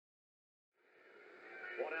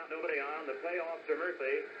out, nobody on. The payoff to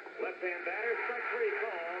Murphy. Left-hand batter, strike three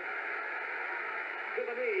called to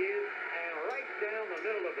the knees and right down the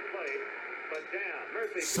middle of the plate. But down,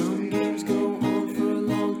 Murphy. Some games go on for a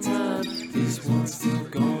long time. This one's still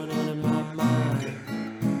going on in my mind.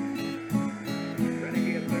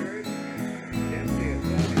 Rennie at third. Dempsey at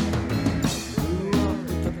second. Grew up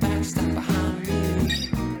with the backstop behind me and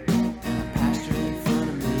a pasture in front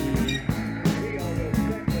of me. He almost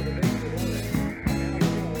struck with the base.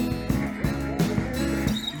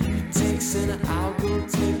 You take center, I'll go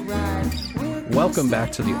take right. Welcome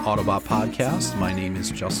back to the Autobot Podcast. My name is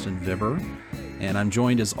Justin Vibber, and I'm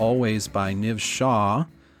joined as always by Niv Shaw.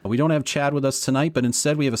 We don't have Chad with us tonight, but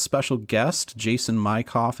instead we have a special guest. Jason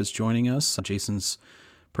Mykoff is joining us. Jason's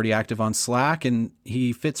pretty active on Slack, and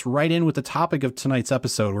he fits right in with the topic of tonight's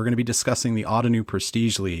episode. We're going to be discussing the Ottoneu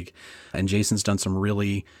Prestige League, and Jason's done some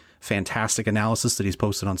really fantastic analysis that he's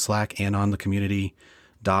posted on Slack and on the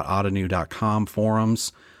community.ottoneu.com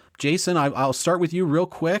forums. Jason, I'll start with you real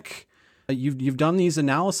quick. You've done these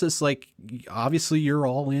analysis, like obviously you're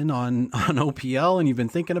all in on OPL and you've been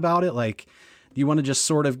thinking about it. Like, do you want to just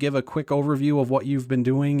sort of give a quick overview of what you've been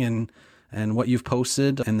doing and what you've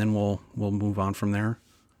posted, and then we'll move on from there?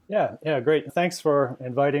 Yeah, great. Thanks for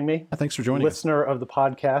inviting me. Thanks for joining us. Listener of the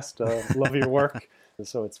podcast. Love your work.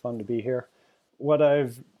 So it's fun to be here. What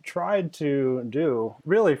I've tried to do,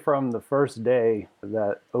 really from the first day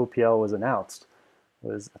that OPL was announced,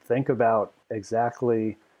 was think about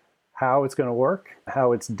exactly how it's going to work,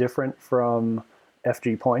 how it's different from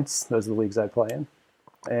FG points, those are the leagues I play in,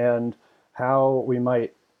 and how we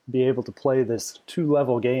might be able to play this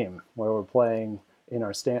two-level game where we're playing in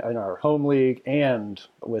our home league and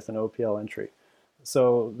with an OPL entry.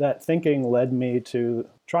 So that thinking led me to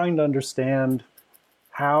trying to understand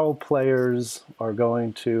how players are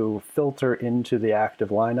going to filter into the active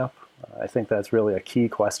lineup. I think that's really a key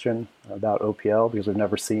question about OPL because we've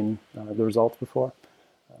never seen the results before.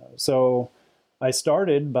 So I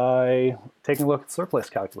started by taking a look at the surplus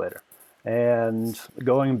calculator and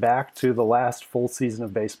going back to the last full season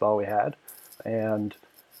of baseball we had and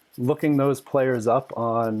looking those players up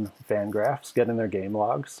on Fangraphs, getting their game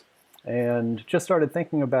logs, and just started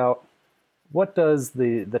thinking about what does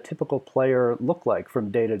the typical player look like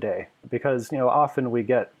from day to day? Because often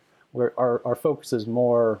our focus is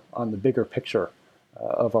more on the bigger picture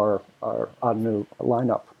of our Ottoneu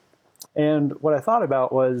lineup. And what I thought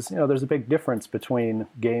about was, there's a big difference between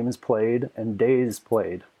games played and days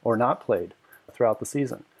played or not played throughout the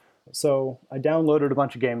season. So I downloaded a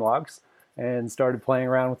bunch of game logs and started playing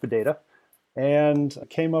around with the data and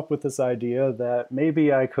came up with this idea that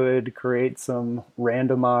maybe I could create some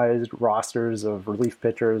randomized rosters of relief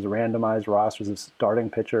pitchers, randomized rosters of starting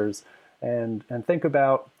pitchers, and think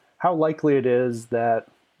about how likely it is that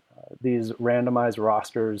these randomized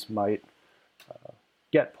rosters might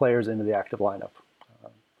get players into the active lineup.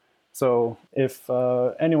 So if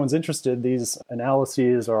anyone's interested, these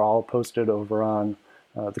analyses are all posted over on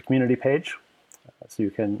the community page, so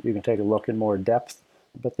you can take a look in more depth.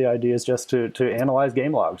 But the idea is just to analyze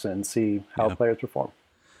game logs and see how players perform.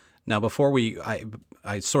 Now, before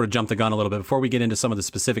I sort of jumped the gun a little bit. Before we get into some of the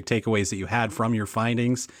specific takeaways that you had from your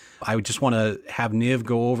findings, I would just want to have Niv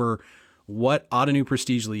go over what Ottoneu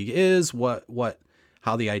Prestige League is,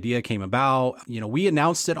 how the idea came about. We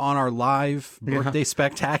announced it on our live birthday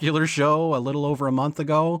spectacular show a little over a month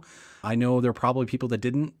ago. I know there are probably people that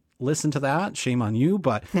didn't listen to that. Shame on you.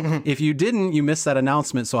 But if you didn't, you missed that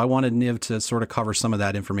announcement. So I wanted Niv to sort of cover some of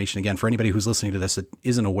that information again for anybody who's listening to this that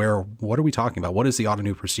isn't aware. What are we talking about? What is the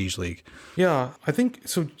Ottoneu Prestige League? Yeah, I think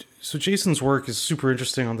so. So Jason's work is super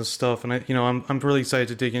interesting on this stuff, and I'm really excited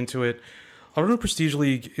to dig into it. Ottoneu Prestige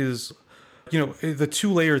League is, the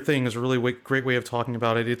two-layer thing is a really great way of talking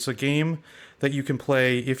about it. It's a game that you can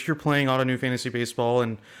play if you're playing Ottoneu Fantasy Baseball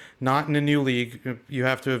and not in a new league. You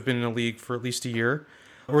have to have been in a league for at least a year,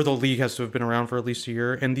 or the league has to have been around for at least a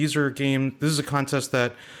year. And this is a contest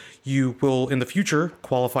that you will, in the future,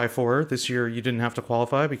 qualify for. This year, you didn't have to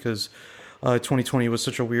qualify because 2020 was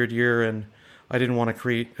such a weird year, and I didn't want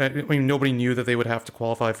to nobody knew that they would have to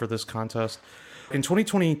qualify for this contest. In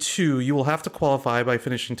 2022, you will have to qualify by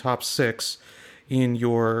finishing top 6 in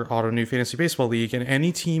your Ottoneu Fantasy Baseball League, and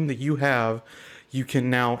any team that you have, you can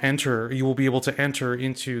now enter. You will be able to enter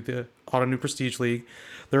into the Ottoneu Prestige League.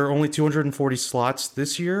 There are only 240 slots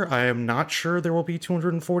this year. I am not sure there will be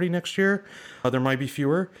 240 next year. There might be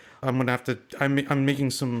fewer. I'm making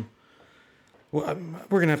some. We're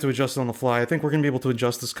going to have to adjust it on the fly. I think we're going to be able to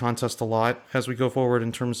adjust this contest a lot as we go forward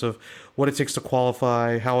in terms of what it takes to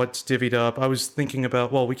qualify, how it's divvied up. I was thinking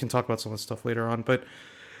about, we can talk about some of this stuff later on.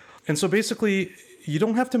 And so basically, you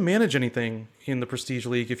don't have to manage anything in the Prestige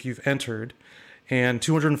League if you've entered. And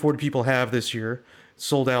 240 people have this year.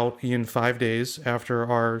 Sold out in 5 days after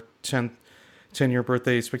our 10-year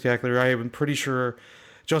birthday spectacular. I am pretty sure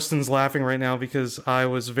Justin's laughing right now because I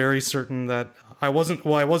was very certain that I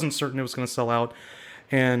wasn't certain it was going to sell out.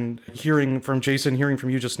 And hearing from Jason, hearing from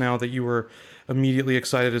you just now that you were immediately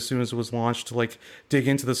excited as soon as it was launched to like dig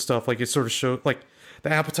into this stuff, like it sort of showed like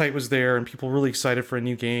the appetite was there and people were really excited for a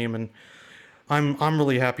new game. And I'm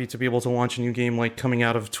really happy to be able to launch a new game like coming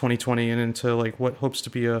out of 2020 and into like what hopes to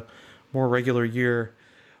be a more regular year.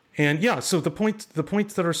 And yeah, so the points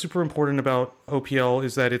that are super important about OPL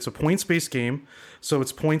is that it's a points-based game. So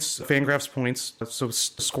it's points, Fangraphs points. So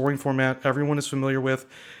scoring format everyone is familiar with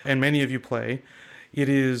and many of you play. It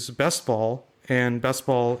is best ball, and best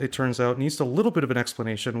ball, it turns out, needs a little bit of an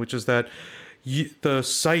explanation, which is that the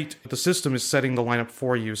system is setting the lineup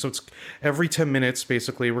for you. So it's every 10 minutes,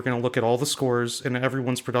 basically, we're going to look at all the scores and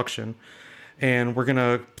everyone's production, and we're going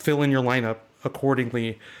to fill in your lineup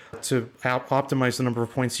accordingly to optimize the number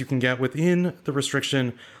of points you can get within the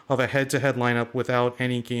restriction of a head-to-head lineup without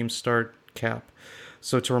any game start cap.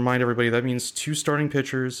 So to remind everybody, that means 2 starting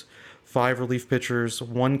pitchers, 5 relief pitchers,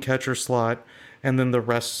 1 catcher slot, and then the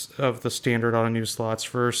rest of the standard Ottoneu slots,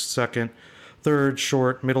 first, second, third,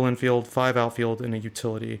 short, middle infield, 5 outfield, and a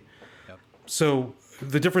utility. Yep. So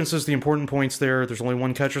the difference is the important points there. There's only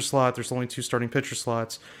 1 catcher slot. There's only 2 starting pitcher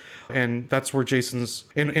slots. And that's where Jason's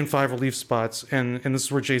in 5 relief spots. And this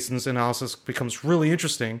is where Jason's analysis becomes really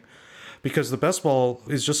interesting because the best ball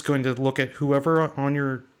is just going to look at whoever on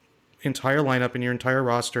your entire lineup and your entire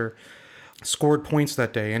roster scored points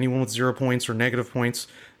that day. Anyone with 0 points or negative points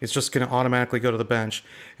is just going to automatically go to the bench,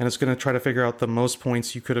 and it's going to try to figure out the most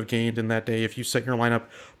points you could have gained in that day if you set your lineup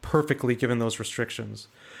perfectly given those restrictions.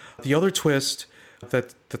 The other twist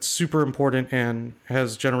that's super important and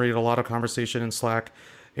has generated a lot of conversation in Slack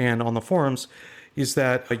and on the forums is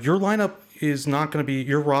that your lineup is not going to be,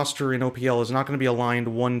 your roster in OPL is not going to be aligned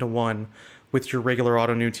 1-to-1 with your regular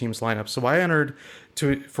Ottoneu team's lineup. So I entered,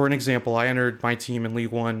 for an example, I entered my team in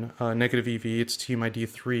League One, negative EV, it's team ID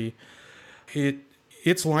 3.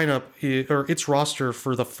 Its lineup, or its roster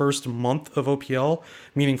for the first month of OPL,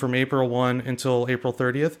 meaning from April 1 until April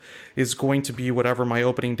 30th, is going to be whatever my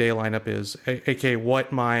opening day lineup is, aka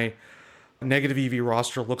what my negative EV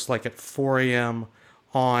roster looks like at 4 a.m.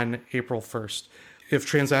 on April 1st. If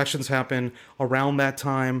transactions happen around that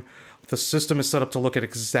time, the system is set up to look at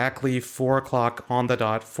exactly 4 o'clock on the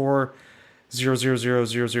dot,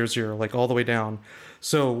 4:00:00:00, like all the way down.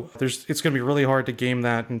 So it's going to be really hard to game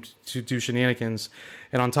that and to do shenanigans.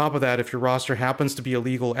 And on top of that, if your roster happens to be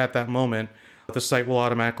illegal at that moment, the site will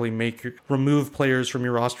automatically remove players from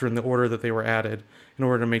your roster in the order that they were added in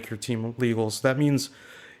order to make your team legal. So that means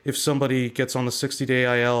if somebody gets on the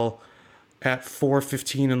 60-day IL at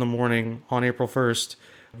 4:15 in the morning on April 1st,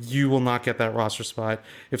 you will not get that roster spot.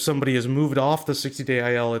 If somebody is moved off the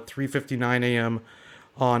 60-day IL at 3:59 a.m.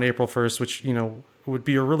 on April 1st, which, would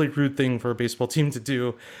be a really rude thing for a baseball team to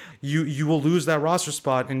do, you will lose that roster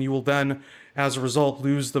spot, and you will then, as a result,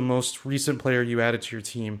 lose the most recent player you added to your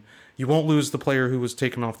team. You won't lose the player who was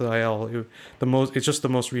taken off the IL. It's just the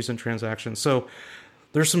most recent transaction. So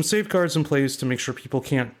there's some safeguards in place to make sure people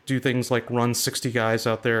can't do things like run 60 guys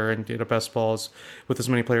out there and get a best balls with as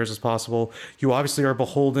many players as possible. You obviously are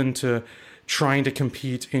beholden to trying to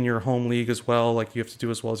compete in your home league as well. Like, you have to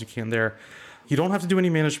do as well as you can there. You don't have to do any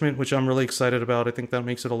management, which I'm really excited about. I think that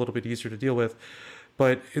makes it a little bit easier to deal with.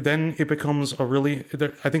 But then it becomes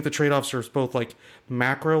I think the trade-offs are both like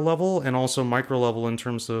macro level and also micro level in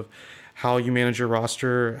terms of how you manage your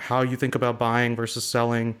roster, how you think about buying versus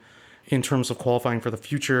selling, in terms of qualifying for the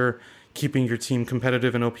future, keeping your team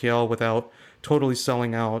competitive in OPL without totally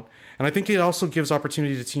selling out. And I think it also gives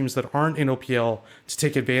opportunity to teams that aren't in OPL to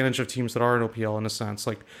take advantage of teams that are in OPL, in a sense,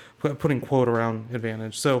 like putting quote around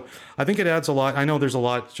advantage. So I think it adds a lot. I know there's a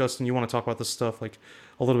lot, Justin, you want to talk about this stuff like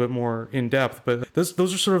a little bit more in depth, but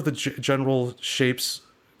those are sort of the general shapes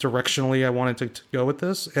directionally I wanted to go with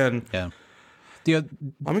this. And yeah.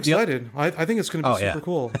 I'm excited. I think it's going to be super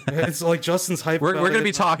cool. It's like Justin's hype. We're going to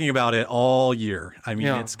be talking about it all year. I mean,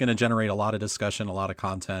 it's going to generate a lot of discussion, a lot of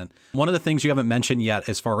content. One of the things you haven't mentioned yet,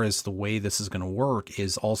 as far as the way this is going to work,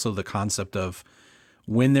 is also the concept of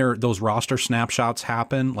when those roster snapshots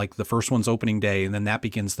happen, like the first one's opening day, and then that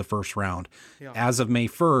begins the first round. Yeah. As of May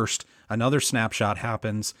 1st, another snapshot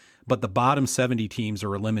happens, but the bottom 70 teams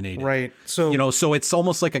are eliminated. Right. So so it's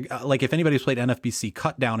almost like if anybody's played NFBC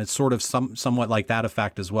cut down, it's sort of somewhat like that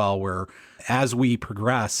effect as well, where as we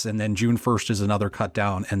progress, and then June 1st is another cut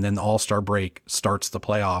down, and then the All-Star break starts the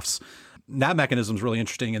playoffs. that mechanism is really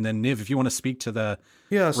interesting. And then Niv, if you want to speak to the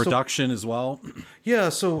reduction as well. Yeah,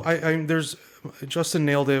 so there's Justin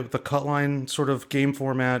nailed it. The cut line sort of game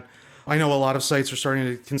format. I know a lot of sites are starting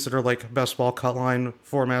to consider like best ball cut line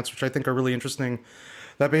formats, which I think are really interesting.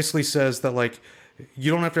 That basically says that like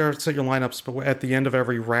you don't have to set your lineups, but at the end of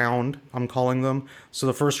every round, I'm calling them. So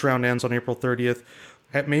the first round ends on April 30th.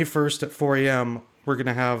 At May 1st at 4 a.m., we're going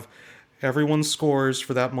to have everyone's scores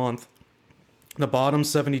for that month. The bottom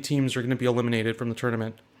 70 teams are going to be eliminated from the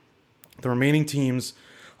tournament. The remaining teams,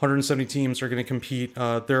 170 teams, are going to compete.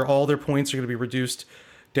 All their points are going to be reduced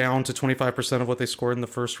down to 25% of what they scored in the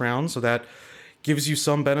first round. So that gives you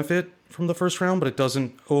some benefit from the first round, but it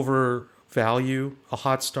doesn't overvalue a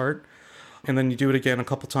hot start. And then you do it again a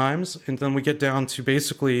couple times. And then we get down to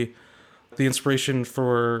basically the inspiration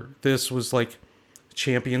for this was like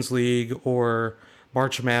Champions League or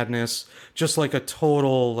March Madness, just like a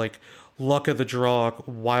total like luck of the draw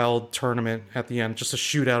wild tournament at the end, just a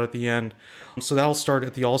shootout at the end. So that'll start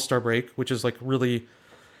at the All-Star break, which is like really,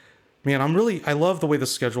 man, I love the way the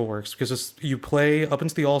schedule works because you play up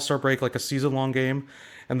into the All-Star break like a season-long game,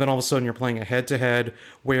 and then all of a sudden you're playing a head-to-head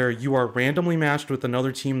where you are randomly matched with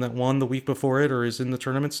another team that won the week before it or is in the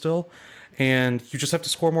tournament still, and you just have to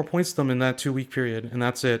score more points than them in that 2-week period, and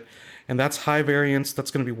that's it. And that's high variance.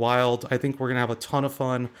 That's going to be wild. I think we're going to have a ton of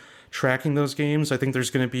fun tracking those games. I think there's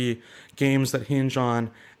going to be games that hinge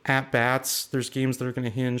on at-bats. There's games that are going to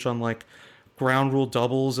hinge on like ground rule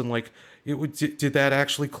doubles and like did that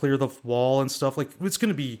actually clear the wall and stuff. Like it's going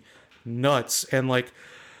to be nuts. And like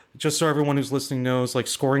just so everyone who's listening knows, like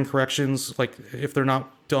scoring corrections, like if they're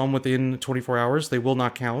not done within 24 hours, they will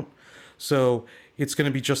not count. So it's going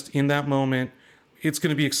to be just in that moment. It's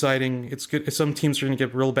going to be exciting. It's good. Some teams are going to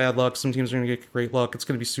get real bad luck. Some teams are going to get great luck. It's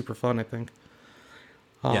going to be super fun, I think.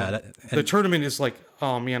 The tournament is like,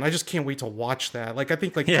 oh man, I just can't wait to watch that. Like, I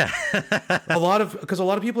think like a lot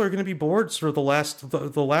of people are going to be bored. So the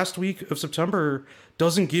last week of September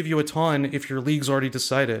doesn't give you a ton if your league's already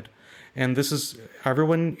decided. And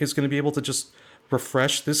everyone is going to be able to just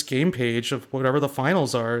refresh this game page of whatever the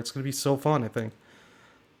finals are. It's going to be so fun, I think.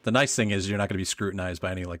 The nice thing is you're not going to be scrutinized by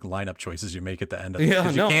any like lineup choices you make at the end of it. Yeah,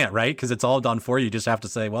 You can't, right? Because it's all done for you. You just have to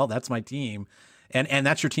say, well, that's my team. And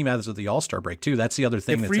that's your team as of the All-Star break, too. That's the other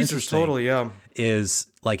thing that's interesting. Totally, yeah. Is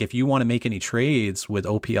like if you want to make any trades with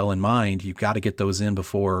OPL in mind, you've got to get those in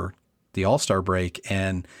before the All-Star break.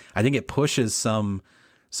 And I think it pushes some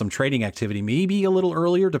trading activity maybe a little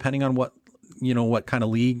earlier, depending on what kind of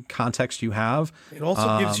league context you have. It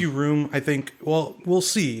also gives you room, I think. Well, we'll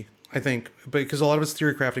see. I think, because a lot of it's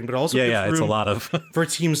theory crafting, but also gives room it's a lot of for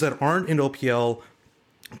teams that aren't in OPL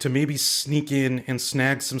to maybe sneak in and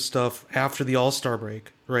snag some stuff after the All-Star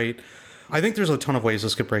break, right? I think there's a ton of ways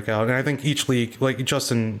this could break out, and I think each league, like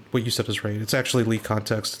Justin, what you said is right. It's actually league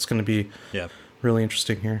context. It's going to be really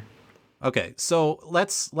interesting here. Okay, so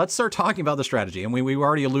let's start talking about the strategy, and we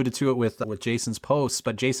already alluded to it with Jason's posts,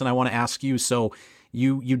 but Jason, I want to ask you. So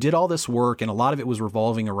you did all this work, and a lot of it was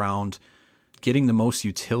revolving around getting the most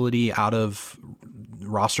utility out of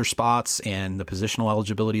roster spots and the positional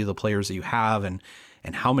eligibility of the players that you have and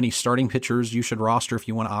how many starting pitchers you should roster if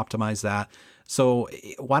you want to optimize that. So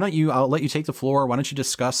I'll let you take the floor. Why don't you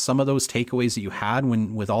discuss some of those takeaways that you had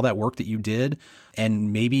with all that work that you did?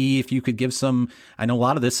 And maybe if you could give I know a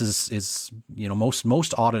lot of this is most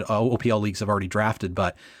OPL leagues have already drafted,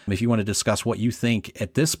 but if you want to discuss what you think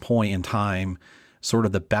at this point in time, sort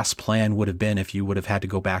of the best plan would have been if you would have had to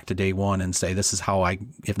go back to day one and say, this is how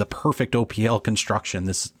if the perfect OPL construction,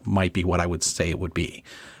 this might be what I would say it would be.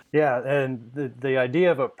 Yeah, and the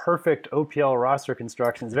idea of a perfect OPL roster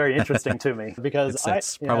construction is very interesting to me because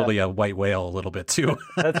it's probably a white whale a little bit too.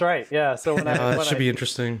 That's right. Yeah. So it should be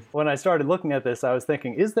interesting. When I started looking at this, I was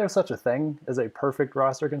thinking, is there such a thing as a perfect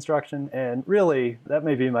roster construction? And really, that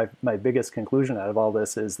may be my biggest conclusion out of all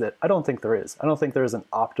this is that I don't think there is. I don't think there is an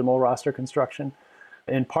optimal roster construction.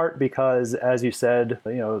 In part because, as you said,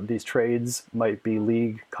 these trades might be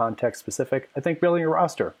league context specific. I think building a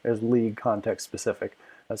roster is league context specific.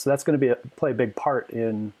 So that's going to play a big part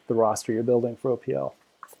in the roster you're building for OPL.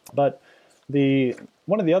 But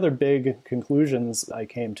one of the other big conclusions I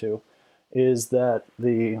came to is that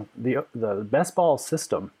the best ball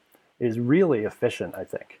system is really efficient, I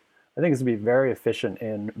think. I think it's going to be very efficient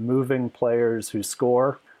in moving players who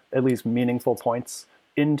score at least meaningful points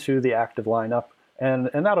into the active lineup. And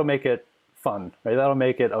that'll make it fun, right? That'll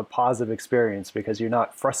make it a positive experience because you're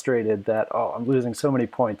not frustrated that, oh, I'm losing so many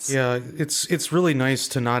points. Yeah, it's really nice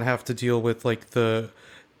to not have to deal with like the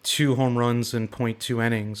 2 home runs in 0.2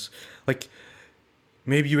 innings. Like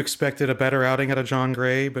maybe you expected a better outing out of John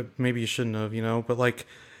Gray, but maybe you shouldn't have, But like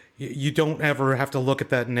you don't ever have to look at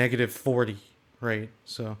that negative 40, right?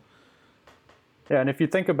 So Yeah, and if you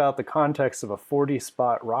think about the context of a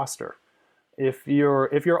 40-spot roster, if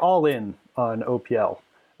you're all in on OPL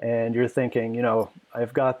and you're thinking,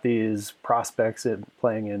 I've got these prospects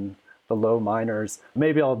playing in the low minors,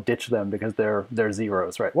 maybe I'll ditch them because they're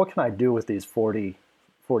zeros, right? What can I do with these 40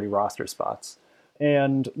 roster spots?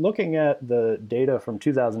 And looking at the data from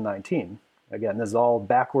 2019, again, this is all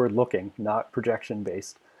backward looking, not projection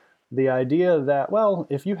based. The idea that, well,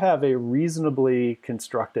 if you have a reasonably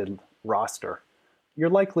constructed roster, you're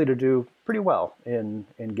likely to do pretty well in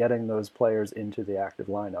getting those players into the active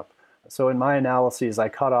lineup. So in my analyses, I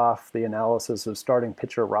cut off the analysis of starting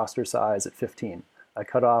pitcher roster size at 15. I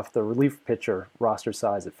cut off the relief pitcher roster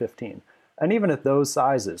size at 15. And even at those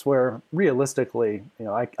sizes, where realistically,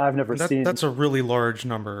 I've never seen... That's a really large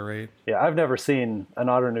number, right? Yeah, I've never seen an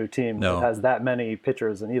Ottoneu team that has that many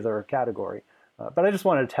pitchers in either category. But I just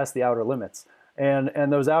wanted to test the outer limits. And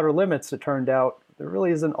those outer limits, it turned out, there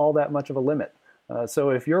really isn't all that much of a limit. So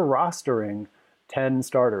if you're rostering 10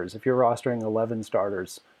 starters, if you're rostering 11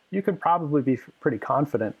 starters, you can probably be pretty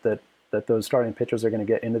confident that those starting pitchers are going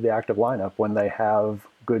to get into the active lineup when they have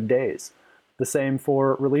good days. The same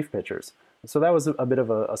for relief pitchers. So that was a bit of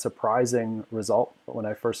a surprising result when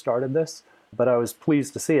I first started this, but I was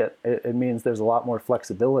pleased to see it. It means there's a lot more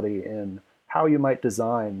flexibility in how you might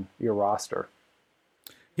design your roster.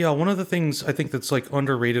 Yeah, one of the things I think that's like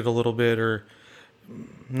underrated a little bit, or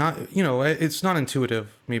not, it's not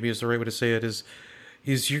intuitive, maybe is the right way to say it, is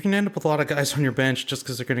you're going to end up with a lot of guys on your bench just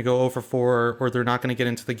because they're going to go 0 for 4, or they're not going to get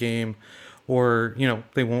into the game, or,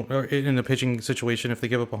 they won't, or in a pitching situation if they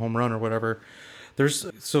give up a home run or whatever. It's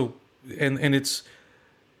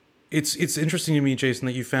interesting to me, Jason,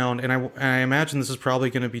 that you found, and I imagine this is probably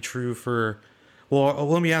going to be true for, well,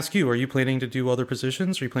 let me ask you, are you planning to do other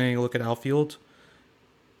positions? Are you planning to look at outfield?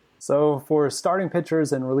 So for starting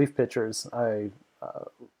pitchers and relief pitchers, I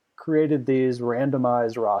created these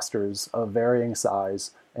randomized rosters of varying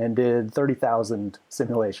size and did 30,000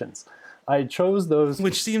 simulations. I chose those,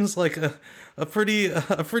 which seems like a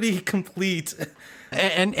pretty complete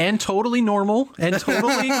and totally normal and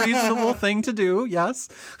totally reasonable thing to do. Yes.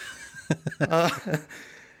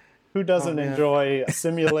 Who doesn't enjoy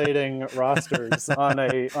simulating rosters on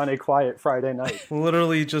a quiet Friday night?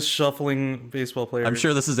 Literally just shuffling baseball players. I'm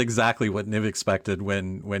sure this is exactly what Niv expected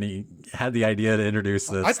when he had the idea to introduce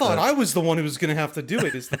this. I thought I was the one who was going to have to do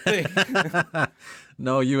it, is the thing.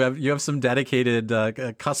 No, you have some dedicated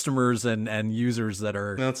customers and users that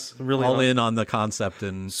are that's really all in on the concept.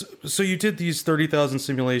 And so you did these 30,000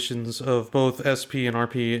 simulations of both SP and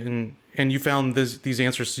RP, and you found these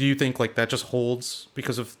answers. So you think like that just holds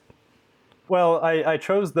because of... Well, I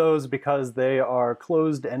chose those because they are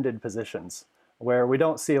closed-ended positions where we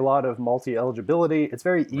don't see a lot of multi-eligibility. It's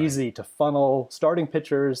very easy to funnel starting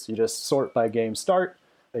pitchers. You just sort by game start.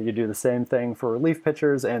 You do the same thing for relief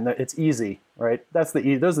pitchers, and it's easy, right?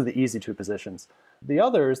 Those are the easy two positions. The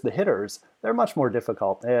others, the hitters, they're much more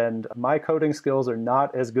difficult, and my coding skills are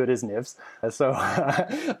not as good as Niv's. So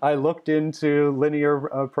I looked into linear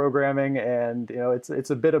programming, and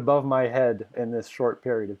it's a bit above my head in this short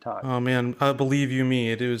period of time. Oh man, believe you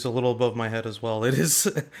me, it was a little above my head as well. It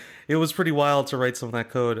was pretty wild to write some of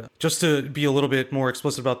that code. Just to be a little bit more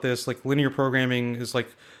explicit about this, like linear programming is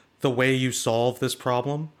like the way you solve this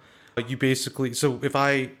problem. You basically, so if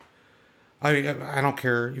I don't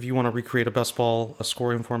care if you want to recreate a best ball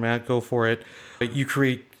scoring format, go for it. You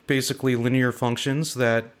create basically linear functions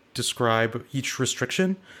that describe each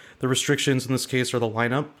restriction. The restrictions in this case are the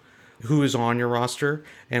lineup, who is on your roster,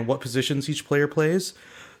 and what positions each player plays.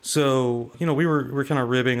 So, we were kind of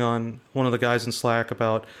ribbing on one of the guys in Slack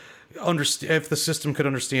about if the system could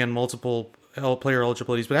understand multiple player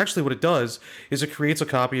eligibilities, but actually what it does is it creates a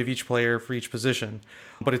copy of each player for each position,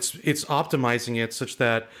 but it's optimizing it such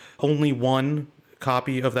that only one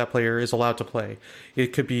copy of that player is allowed to play.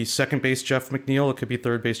 It could be second base Jeff McNeil, it could be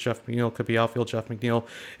third base Jeff McNeil, it could be outfield Jeff McNeil.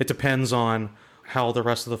 It depends on how the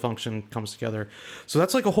rest of the function comes together. So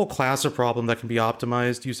that's like a whole class of problem that can be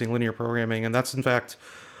optimized using linear programming, and that's in fact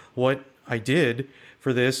what I did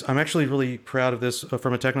for this. I'm actually really proud of this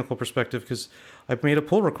from a technical perspective because I've made a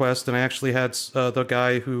pull request, and I actually had the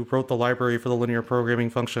guy who wrote the library for the linear programming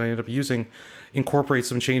function I ended up using incorporate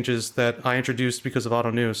some changes that I introduced because of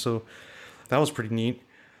Ottoneu. So that was pretty neat.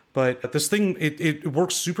 But this thing, it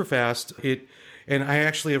works super fast. And I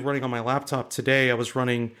actually am running on my laptop today. I was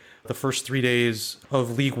running the first 3 days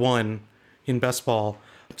of League One in best ball.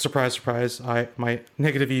 Surprise, surprise. My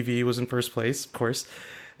negative EV was in first place, of course.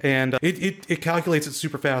 And it calculates it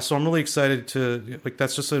super fast. So I'm really excited to, like,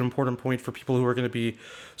 that's just an important point for people who are going to be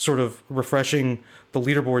sort of refreshing the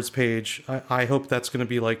leaderboards page. I hope that's going to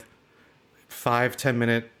be like 5-10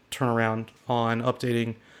 minute turnaround on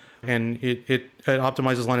updating, and it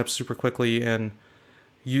optimizes lineups super quickly, and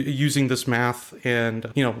using this math, and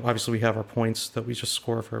obviously we have our points that we just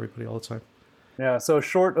score for everybody all the time. Yeah, so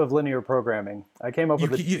short of linear programming, I came up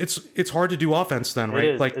with it's hard to do offense then, right?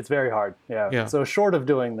 It is. It's very hard. Yeah. So short of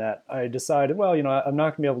doing that, I decided, well, I'm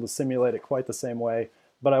not going to be able to simulate it quite the same way,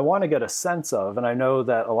 but I want to get a sense of, and I know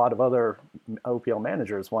that a lot of other OPL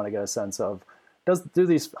managers want to get a sense of, do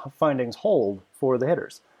these findings hold for the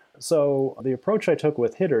hitters? So the approach I took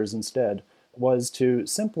with hitters instead was to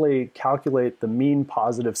simply calculate the mean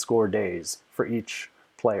positive score days for each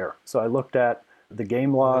player. So I looked at the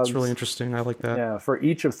game logs. That's really interesting. I like that. Yeah, for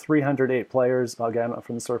each of 308 players, again,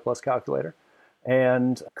 from the Surplus calculator,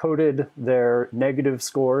 and coded their negative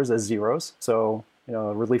scores as zeros. So, a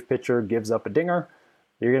relief pitcher gives up a dinger,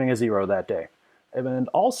 you're getting a 0 that day. And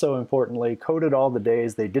also, importantly, coded all the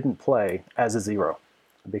days they didn't play as a 0,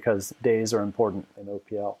 because days are important in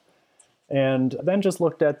OPL. And then just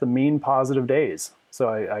looked at the mean positive days. So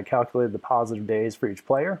I calculated the positive days for each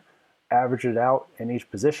player, averaged it out in each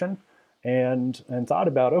position, and thought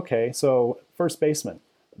about, okay, so first baseman,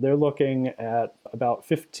 they're looking at about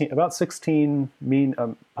 16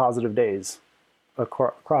 mean positive days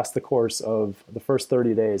across the course of the first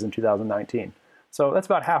 30 days in 2019. So that's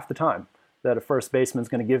about half the time that a first baseman is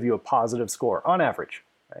going to give you a positive score on average,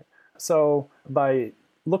 right? So by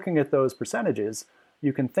looking at those percentages,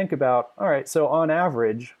 you can think about, all right, so on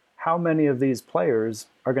average, how many of these players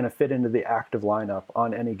are going to fit into the active lineup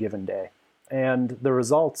on any given day? And the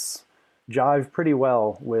results jive pretty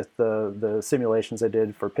well with the simulations I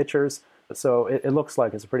did for pitchers. So it looks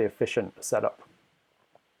like it's a pretty efficient setup.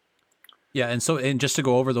 Yeah, and just to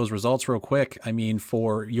go over those results real quick, I mean,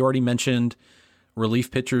 you already mentioned relief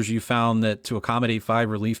pitchers. You found that to accommodate 5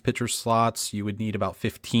 relief pitcher slots, you would need about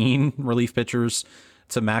 15 relief pitchers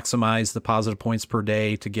to maximize the positive points per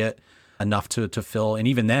day to get enough to fill. And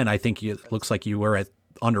even then, I think it looks like you were at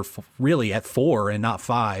really at 4 and not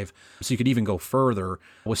 5. So you could even go further.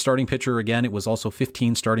 With starting pitcher, again, it was also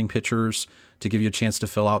 15 starting pitchers to give you a chance to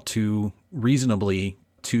fill out 2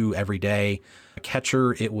 every day.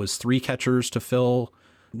 Catcher, it was 3 catchers to fill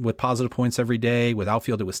with positive points every day. With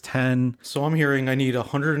outfield, it was 10. So I'm hearing I need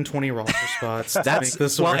 120 roster spots to make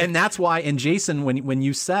this work. And that's why, and Jason, when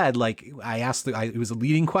you said, like, I asked, it was a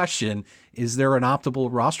leading question, is there an optimal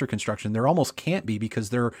roster construction? There almost can't be,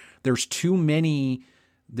 because there's too many.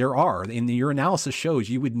 There are, and your analysis shows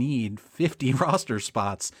you would need 50 roster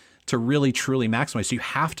spots to really truly maximize. So you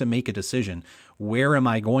have to make a decision. Where am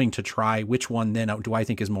I going to try? Which one then do I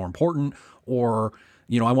think is more important? Or,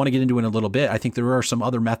 I want to get into it in a little bit. I think there are some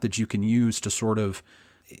other methods you can use to sort of,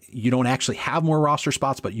 you don't actually have more roster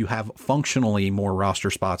spots, but you have functionally more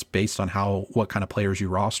roster spots based on what kind of players you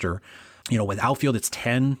roster. With outfield, it's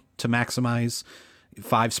 10 to maximize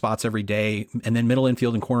 5 spots every day. And then middle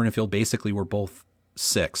infield and corner infield basically were both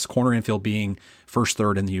 6. Corner infield being first,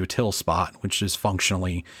 third in the util spot, which is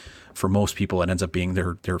functionally, for most people, it ends up being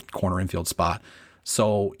their corner infield spot.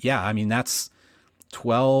 So yeah, I mean, that's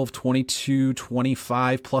 12, 22,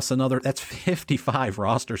 25 plus another, that's 55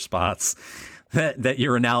 roster spots that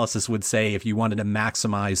your analysis would say if you wanted to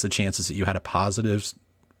maximize the chances that you had a positive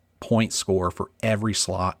point score for every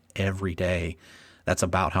slot every day. That's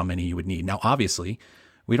about how many you would need. Now, obviously,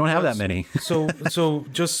 we don't have that many. so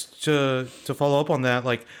just to follow up on that,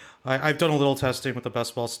 like I've done a little testing with the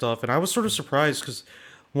best ball stuff, and I was sort of surprised because,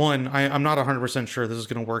 one, I'm not 100% sure this is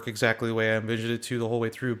going to work exactly the way I envisioned it to the whole way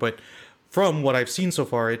through, but from what I've seen so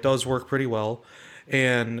far, it does work pretty well.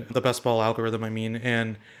 And the best ball algorithm, I mean,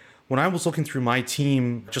 and when I was looking through my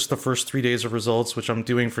team, just the first 3 days of results, which I'm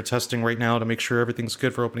doing for testing right now to make sure everything's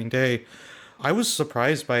good for opening day, I was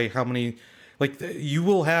surprised by how many, like, you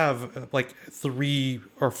will have like 3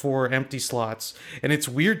 or 4 empty slots. And it's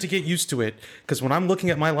weird to get used to it, because when I'm looking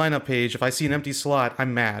at my lineup page, if I see an empty slot,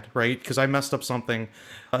 I'm mad, right? Because I messed up something,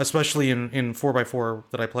 especially in 4x4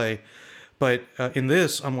 that I play. But in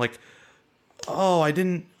this, I'm like, oh, I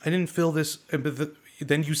didn't fill this. But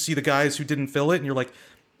then you see the guys who didn't fill it, and you're like,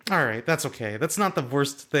 all right, that's okay. That's not the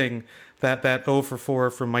worst thing. That 0 for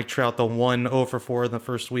 4 from Mike Trout, the 1 0 for 4 in the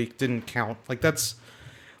first week didn't count. Like, that's.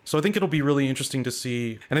 So I think it'll be really interesting to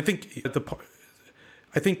see. And I think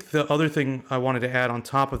the other thing I wanted to add on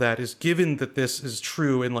top of that is, given that this is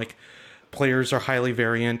true and like players are highly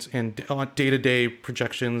variant and day-to-day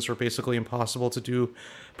projections are basically impossible to do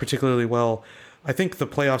particularly well, I think the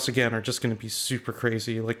playoffs again are just going to be super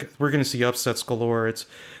crazy. Like we're going to see upsets galore.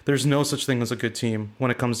 There's no such thing as a good team when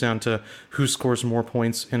it comes down to who scores more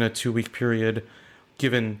points in a 2-week period,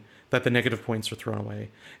 given that the negative points are thrown away.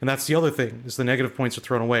 And that's the other thing, is the negative points are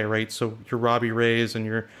thrown away, right? So your Robbie Rays and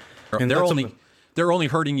they're only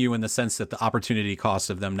hurting you in the sense that the opportunity cost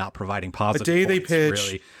of them not providing positive the day points, they pitch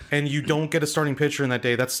really. and you don't get a starting pitcher in that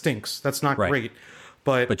day, that stinks. That's not great.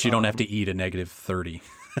 But you don't have to eat a negative 30.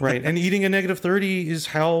 Right. And eating a negative 30 is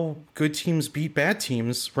how good teams beat bad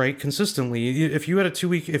teams, right? Consistently. If you had a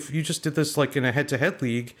 2-week, if you just did this like in a head-to-head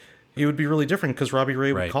league, it would be really different because Robbie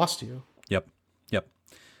Ray would cost you. Yep.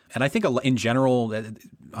 And I think in general,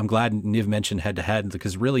 I'm glad Niv mentioned head-to-head,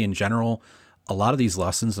 because really in general, a lot of these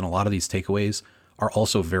lessons and a lot of these takeaways are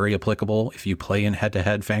also very applicable if you play in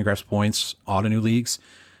head-to-head Fangraphs Points Ottoneu leagues,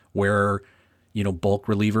 where, bulk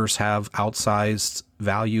relievers have outsized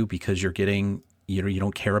value because you're getting, you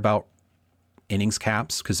don't care about innings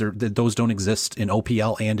caps because those don't exist in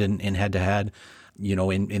OPL and in head-to-head.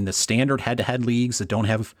 In the standard head-to-head leagues that don't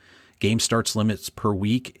have game starts limits per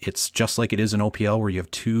week, it's just like it is in OPL, where you have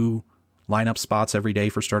 2 lineup spots every day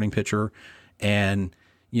for starting pitcher. And,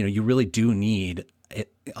 you really do need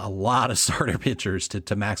a lot of starter pitchers to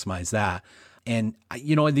maximize that. And,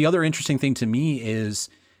 the other interesting thing to me is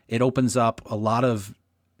it opens up a lot of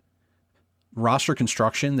roster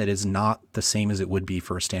construction that is not the same as it would be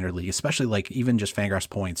for a standard league, especially like even just Fangraphs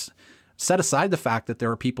Points. Set aside the fact that there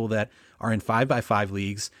are people that are in 5x5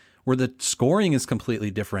 leagues where the scoring is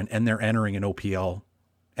completely different and they're entering an OPL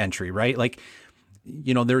entry, right? Like,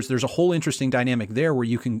 there's a whole interesting dynamic there where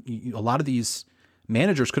a lot of these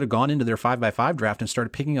managers could have gone into their 5x5 draft and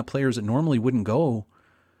started picking up players that normally wouldn't go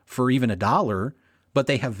for even $1, but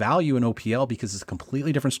they have value in OPL because it's a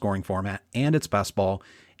completely different scoring format and it's best ball.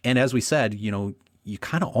 And as we said, you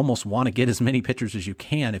kind of almost want to get as many pitchers as you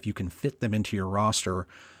can if you can fit them into your roster.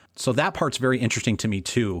 So that part's very interesting to me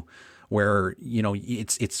too, where,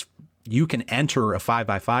 it's you can enter a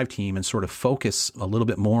 5x5 team and sort of focus a little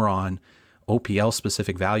bit more on OPL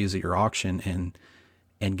specific values at your auction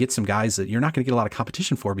and get some guys that you're not going to get a lot of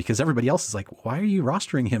competition for because everybody else is like, why are you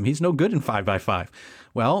rostering him? He's no good in 5x5.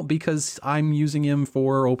 Well, because I'm using him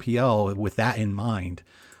for OPL with that in mind.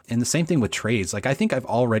 And the same thing with trades. Like, I think I've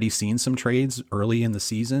already seen some trades early in the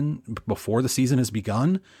season, before the season has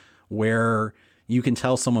begun, where you can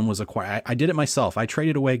tell someone was acquired. I did it myself. I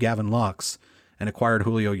traded away Gavin Lux and acquired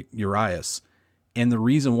Julio Urias. And the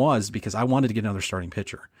reason was because I wanted to get another starting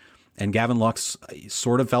pitcher. And Gavin Lux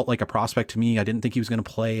sort of felt like a prospect to me. I didn't think he was going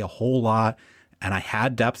to play a whole lot. And I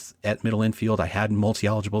had depth at middle infield. I had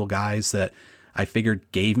multi-eligible guys that I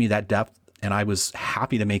figured gave me that depth. And I was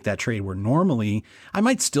happy to make that trade, where normally I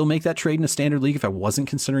might still make that trade in a standard league if I wasn't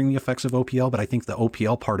considering the effects of OPL. But I think the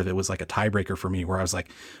OPL part of it was like a tiebreaker for me, where I was like,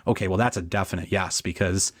 okay, well, that's a definite yes,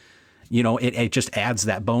 because, it just adds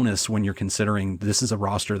that bonus when you're considering this is a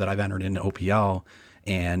roster that I've entered into OPL.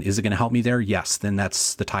 And is it going to help me there? Yes. Then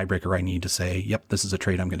that's the tiebreaker I need to say, yep, this is a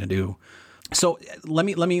trade I'm going to do. So let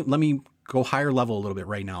me go higher level a little bit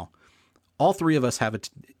right now. All three of us have at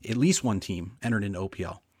least one team entered into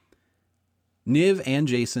OPL. Niv and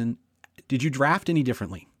Jason, did you draft any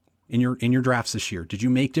differently in your drafts this year? Did you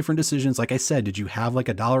make different decisions? Like I said, did you have like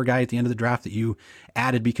a dollar guy at the end of the draft that you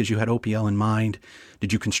added because you had OPL in mind?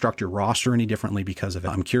 Did you construct your roster any differently because of it?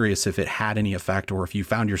 I'm curious if it had any effect or if you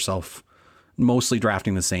found yourself mostly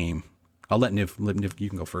drafting the same. I'll let Niv, you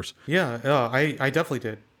can go first. Yeah, I definitely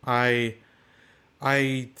did.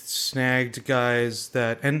 I snagged guys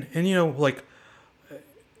that, and like,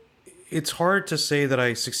 it's hard to say that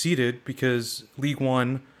I succeeded because League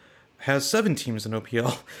One has 7 teams in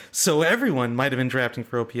OPL. So everyone might have been drafting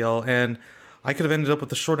for OPL, and I could have ended up with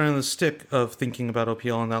the short end of the stick of thinking about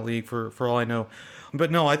OPL in that league for all I know.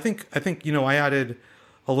 But no, I think I added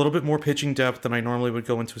a little bit more pitching depth than I normally would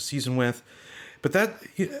go into a season with. But that,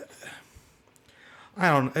 I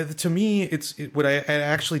don't know. To me, what I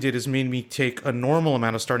actually did is made me take a normal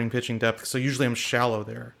amount of starting pitching depth. So usually I'm shallow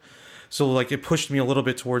there. So like it pushed me a little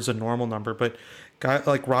bit towards a normal number. But guys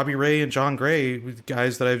like Robbie Ray and John Gray,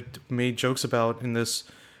 guys that I've made jokes about in this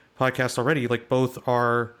podcast already, like both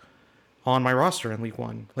are on my roster in League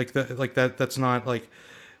One. That's not like,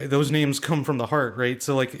 those names come from the heart, right?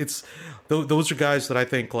 So like those are guys that I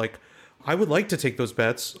think like I would like to take those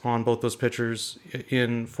bets on both those pitchers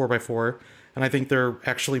in 4x4. And I think they're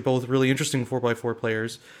actually both really interesting 4x4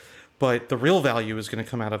 players. But the real value is going to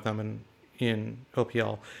come out of them in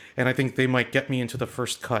OPL. And I think they might get me into the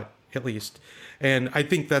first cut, at least. And I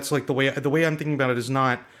think that's like the way I'm thinking about it is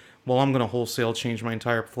not, well, I'm going to wholesale change my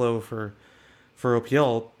entire flow for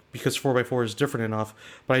OPL because 4x4 is different enough.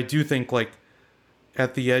 But I do think like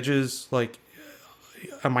at the edges, like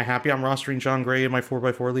am I happy I'm rostering John Gray in my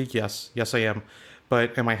 4x4 league? Yes, I am.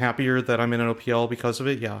 But am I happier that I'm in an OPL because of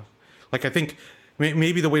it? Yeah. Like I think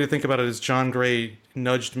maybe the way to think about it is John Gray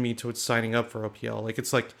nudged me towards signing up for OPL. Like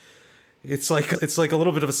it's like a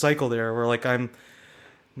little bit of a cycle there where like I'm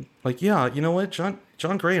like, yeah, you know what, John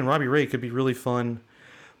Gray and Robbie Ray could be really fun,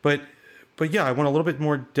 but yeah, I want a little bit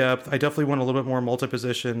more depth. I definitely want a little bit more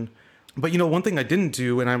multi-position. But one thing I didn't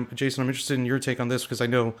do, and Jason, I'm interested in your take on this because I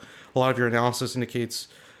know a lot of your analysis indicates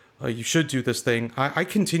you should do this thing. I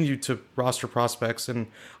continued to roster prospects, and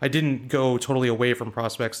I didn't go totally away from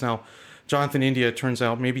prospects. Now, Jonathan India, it turns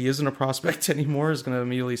out, maybe isn't a prospect anymore, is going to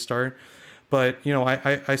immediately start. But,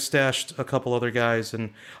 I stashed a couple other guys, and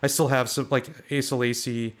I still have some, like Asa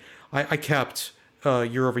Lacy. I kept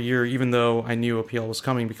year over year, even though I knew OPL was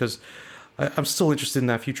coming, because I'm still interested in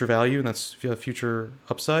that future value, and that's future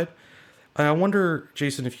upside. And I wonder,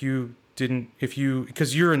 Jason,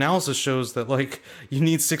 because your analysis shows that like you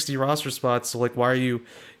need 60 roster spots. So like, why are you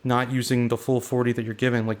not using the full 40 that you're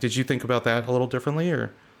given? Like, did you think about that a little differently,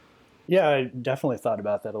 or? Yeah, I definitely thought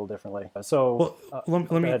about that a little differently. So, let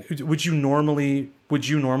me. Would you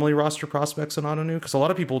normally roster prospects in Ottoneu? Because a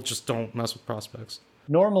lot of people just don't mess with prospects.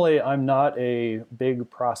 Normally, I'm not a big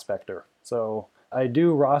prospector, so I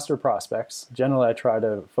do roster prospects. Generally, I try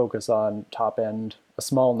to focus on top end, a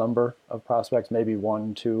small number of prospects, maybe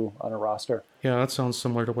 1, 2 on a roster. Yeah, that sounds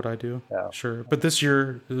similar to what I do. Yeah. Sure. But this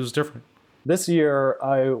year, it was different. This year,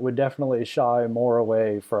 I would definitely shy more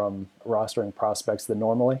away from rostering prospects than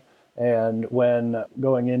normally. And when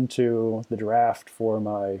going into the draft for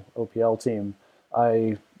my OPL team,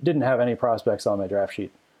 I didn't have any prospects on my draft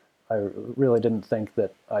sheet. I really didn't think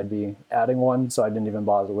that I'd be adding one, so I didn't even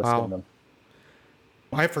bother listing them.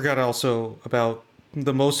 I forgot also about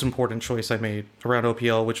the most important choice I made around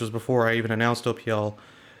OPL, which was before I even announced OPL,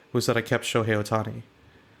 was that I kept Shohei Ohtani.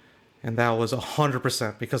 And that was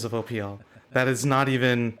 100% because of OPL. That is not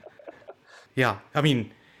even... Yeah, I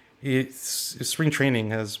mean, spring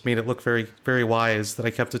training has made it look very, very wise that I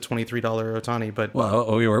kept a $23 Ohtani, but...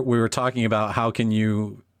 Well, we were talking about how can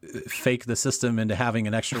you fake the system into having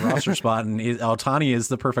an extra roster spot, and Otani is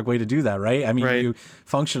the perfect way to do that, right? I mean, right. You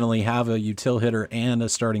functionally have a util hitter and a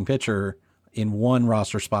starting pitcher in one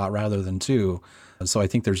roster spot rather than two. So I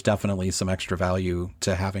think there's definitely some extra value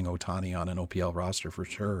to having Ohtani on an OPL roster for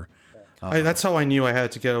sure. That's how I knew I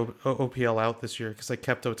had to get OPL out this year, because I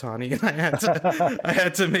kept Ohtani, and I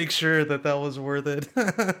had to make sure that was worth it.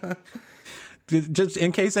 Just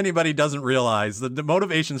in case anybody doesn't realize, the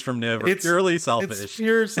motivations from Niv are purely selfish. It's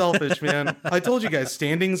pure selfish, man. I told you guys,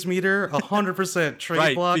 standings meter, 100% trade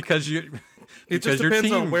right, block. Because it just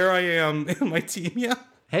depends on where I am in my team, yeah.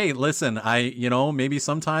 Hey, listen, maybe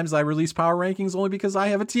sometimes I release power rankings only because I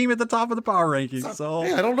have a team at the top of the power rankings. So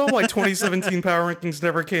hey, I don't know why 2017 power rankings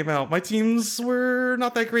never came out. My teams were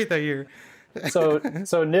not that great that year. So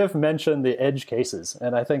Niv mentioned the edge cases,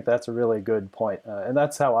 and I think that's a really good point. And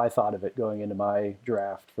that's how I thought of it going into my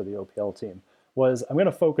draft for the OPL team, was I'm going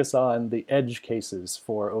to focus on the edge cases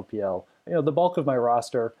for OPL. The bulk of my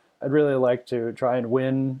roster, I'd really like to try and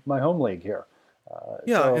win my home league here.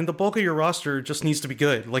 And the bulk of your roster just needs to be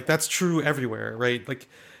good. Like, that's true everywhere, right? Like,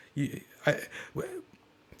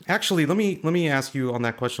 actually, let me ask you on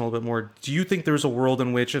that question a little bit more. Do you think there's a world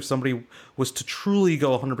in which if somebody was to truly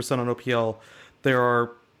go 100% on OPL, there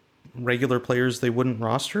are regular players they wouldn't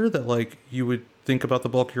roster that, like, you would think about the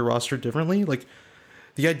bulk of your roster differently? Like,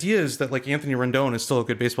 the idea is that, like, Anthony Rendon is still a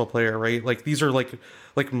good baseball player, right? Like, these are like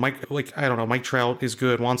Mike, like, I don't know, Mike Trout is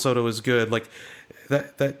good, Juan Soto is good. Like,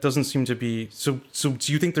 that doesn't seem to be... So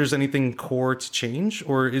do you think there's anything core to change?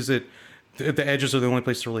 Or is it the edges are the only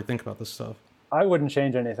place to really think about this stuff? I wouldn't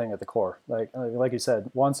change anything at the core. Like you said,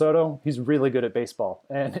 Juan Soto, he's really good at baseball.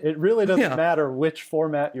 And it really doesn't matter which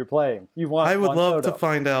format you're playing. I would love to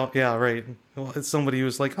find out. Yeah, right. Well, it's somebody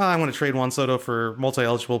who's like, I want to trade Juan Soto for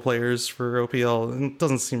multi-eligible players for OPL. And it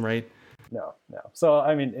doesn't seem right. No. So,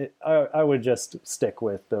 I mean, I would just stick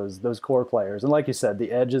with those core players. And like you said,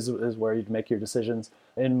 the edge is where you'd make your decisions.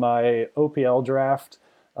 In my OPL draft,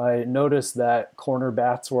 I noticed that corner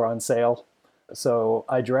bats were on sale. So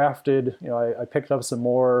I drafted, I picked up some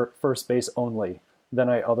more first base only than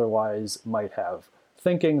I otherwise might have,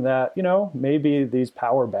 thinking that, maybe these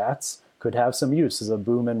power bats could have some use as a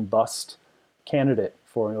boom and bust candidate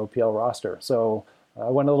for an OPL roster. So I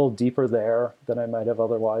went a little deeper there than I might have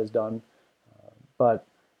otherwise done.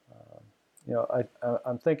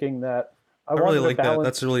 I'm thinking that I really wanted like to balance, that.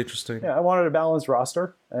 That's really interesting. Yeah, I wanted a balanced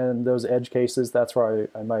roster, and those edge cases, that's where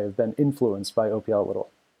I might have been influenced by OPL a little.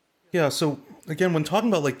 Yeah, so again, when talking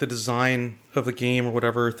about like the design of the game or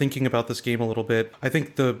whatever, thinking about this game a little bit, I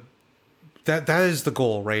think that is the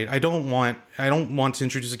goal, right? I don't want to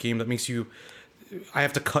introduce a game that makes you. I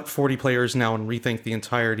have to cut 40 players now and rethink the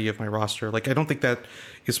entirety of my roster. Like, I don't think that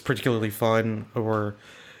is particularly fun or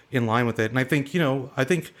in line with it. And I think, I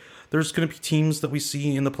think there's going to be teams that we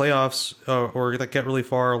see in the playoffs or that get really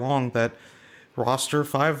far along that roster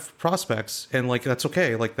 5 prospects, and like that's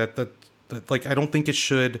okay. Like that like I don't think it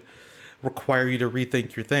should require you to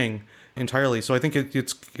rethink your thing entirely. So I think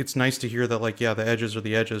it's nice to hear that, like, yeah, the edges are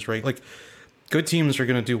the edges, right? Like, good teams are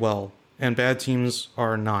going to do well and bad teams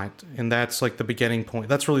are not, and that's like the beginning point.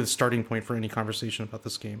 That's really the starting point for any conversation about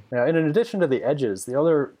this game. Yeah, and in addition to the edges, the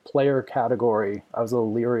other player category I was a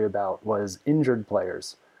little leery about was injured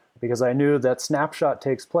players, because I knew that snapshot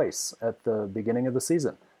takes place at the beginning of the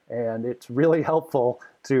season, and it's really helpful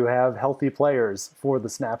to have healthy players for the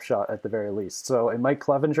snapshot at the very least. So in Mike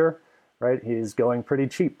Clevenger, right, he's going pretty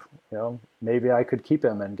cheap. Maybe I could keep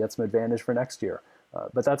him and get some advantage for next year.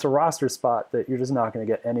 But that's a roster spot that you're just not going to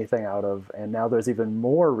get anything out of. And now there's even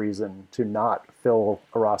more reason to not fill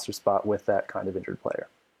a roster spot with that kind of injured player.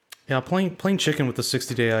 Yeah, playing chicken with the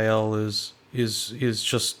 60-day IL is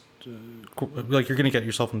just like you're going to get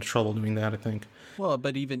yourself into trouble doing that, I think. Well,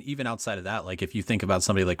 but even outside of that, like if you think about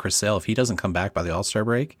somebody like Chris Sale, if he doesn't come back by the All-Star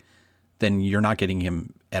break, then you're not getting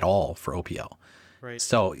him at all for OPL. Right.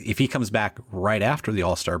 So if he comes back right after the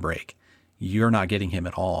All-Star break, you're not getting him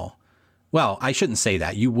at all. Well, I shouldn't say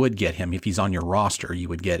that. You would get him if he's on your roster. You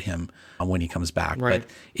would get him when he comes back. Right. But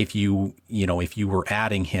if you were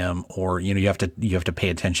adding him, or you have to pay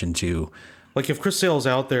attention to, like, if Chris Sale's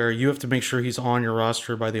out there, you have to make sure he's on your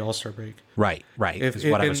roster by the All-Star break. Right. Is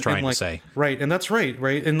what I was trying to say. Right, and that's right,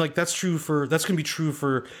 and like that's going to be true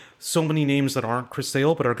for so many names that aren't Chris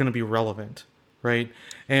Sale but are going to be relevant, right?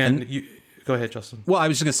 And you. Go ahead, Justin. Well, I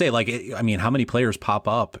was just going to say, like, I mean, how many players pop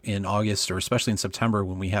up in August or especially in September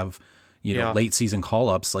when we have, late season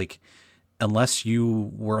call-ups? Like, unless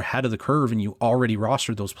you were ahead of the curve and you already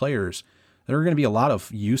rostered those players, there are going to be a lot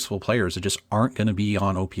of useful players that just aren't going to be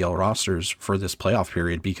on OPL rosters for this playoff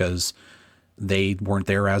period because they weren't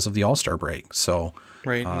there as of the All-Star break. So,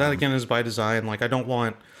 right. And that again is by design. Like, I don't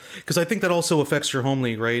want, because I think that also affects your home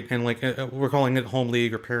league, right? And like we're calling it home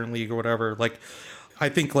league or parent league or whatever. Like, I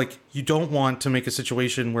think like you don't want to make a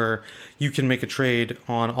situation where you can make a trade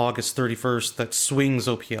on August 31st that swings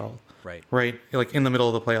OPL. Right. Like in the middle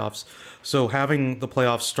of the playoffs. So having the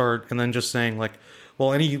playoffs start and then just saying like,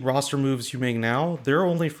 well, any roster moves you make now, they're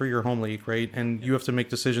only for your home league, right? And you have to make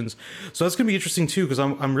decisions. So that's going to be interesting too, because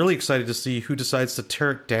I'm really excited to see who decides to tear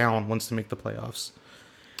it down once they make the playoffs.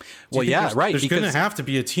 Well, yeah, right. There's going to have to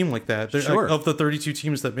be a team like that. Sure. Of the 32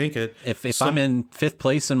 teams that make it. If I'm in 5th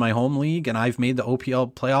place in my home league and I've made the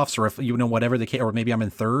OPL playoffs, or if whatever the case, or maybe I'm in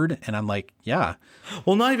 3rd and I'm like, yeah.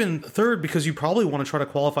 Well, not even 3rd, because you probably want to try to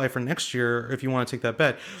qualify for next year if you want to take that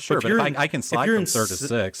bet. Sure, but if I can slide from 3rd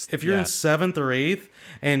to 6th. If you're in 7th or 8th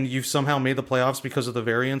and you've somehow made the playoffs because of the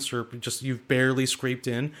variance, or just you've barely scraped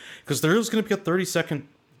in, because there is going to be a 32nd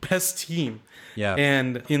best team. Yeah.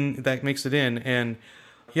 And that makes it in. And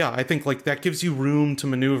yeah, I think like that gives you room to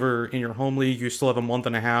maneuver in your home league. You still have a month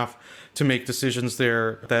and a half to make decisions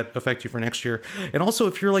there that affect you for next year. And also,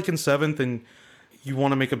 if you're like in 7th and you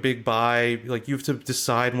want to make a big buy, like you have to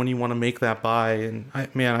decide when you want to make that buy. And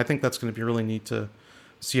I think that's going to be really neat to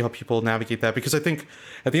see how people navigate that, because I think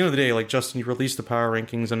at the end of the day, like Justin, you released the power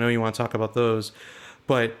rankings. I know you want to talk about those,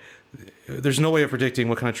 but there's no way of predicting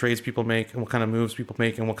what kind of trades people make and what kind of moves people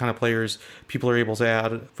make and what kind of players people are able to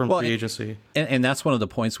add from free agency. And that's one of the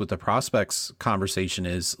points with the prospects conversation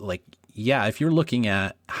is like, yeah, if you're looking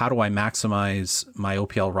at how do I maximize my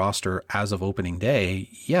OPL roster as of opening day,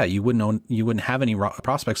 yeah, you wouldn't have any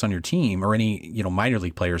prospects on your team or any, minor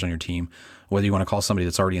league players on your team, whether you want to call somebody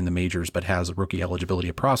that's already in the majors but has a rookie eligibility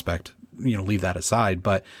a prospect, leave that aside.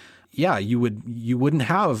 But yeah, you wouldn't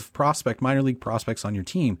have minor league prospects on your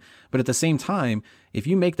team. But at the same time, if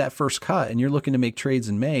you make that first cut and you're looking to make trades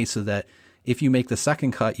in May so that if you make the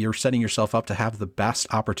second cut, you're setting yourself up to have the best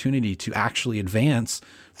opportunity to actually advance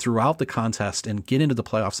throughout the contest and get into the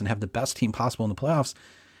playoffs and have the best team possible in the playoffs,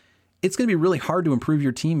 it's going to be really hard to improve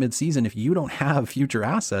your team midseason if you don't have future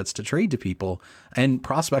assets to trade to people. And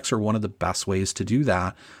prospects are one of the best ways to do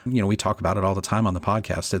that. We talk about it all the time on the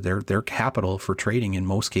podcast that they're capital for trading in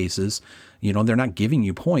most cases. They're not giving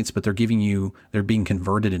you points, but they're being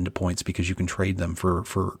converted into points because you can trade them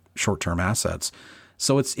for short-term assets.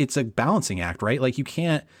 So it's a balancing act, right? Like you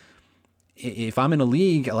can't, if I'm in a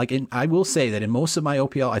league, I will say that in most of my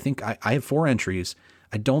OPL, I think I have 4 entries.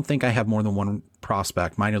 I don't think I have more than one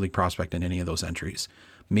prospect, minor league prospect in any of those entries,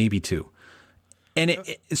 maybe 2. And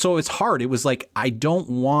so it's hard. It was like, I don't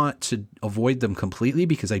want to avoid them completely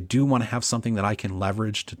because I do want to have something that I can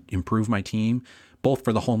leverage to improve my team, both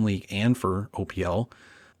for the home league and for OPL.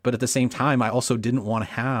 But at the same time, I also didn't want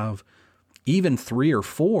to have even 3 or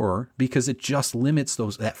 4 because it just limits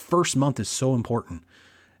those. That first month is so important.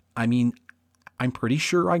 I mean, I'm pretty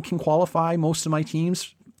sure I can qualify most of my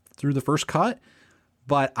teams through the first cut,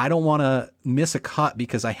 but I don't want to miss a cut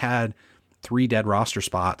because I had 3 dead roster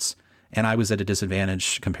spots and I was at a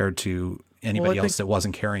disadvantage compared to anybody else that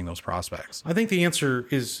wasn't carrying those prospects. I think the answer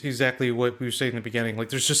is exactly what we were saying in the beginning. Like,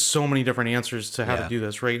 there's just so many different answers to how to do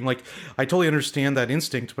this, right? And like, I totally understand that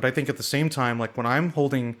instinct, but I think at the same time, like when I'm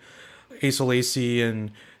holding Asa Lacy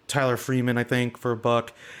and Tyler Freeman, I think for $1,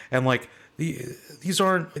 and like these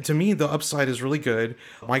aren't, to me, the upside is really good.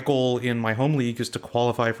 My goal in my home league is to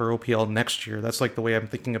qualify for OPL next year. That's like the way I'm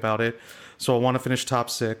thinking about it. So I want to finish top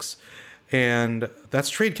 6. And that's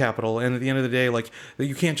trade capital. And at the end of the day, like,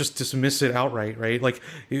 you can't just dismiss it outright, right? Like,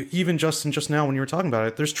 even Justin, just now when you were talking about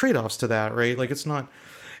it, there's trade-offs to that, right? Like, it's not.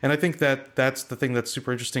 And I think that that's the thing that's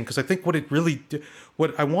super interesting, because I think what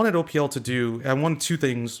I wanted OPL to do, I wanted 2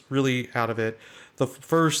 things really out of it. The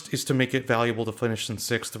first is to make it valuable to finish in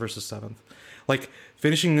 6th versus 7th. Like,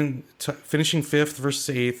 finishing 5th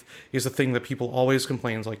versus 8th is a thing that people always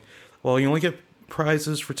complain, like, well, you only get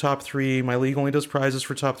prizes for top 3. My league only does prizes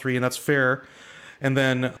for top 3, and that's fair. And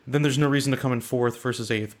then there's no reason to come in 4th versus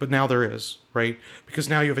 8th. But now there is, right? Because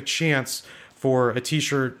now you have a chance for a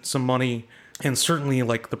t-shirt, some money, and certainly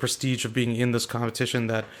like the prestige of being in this competition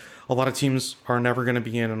that a lot of teams are never going to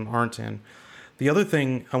be in and aren't in. The other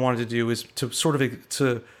thing I wanted to do is to sort of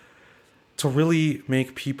to really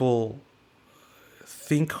make people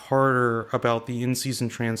think harder about the in-season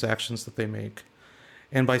transactions that they make.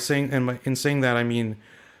 And by saying, in saying that, I mean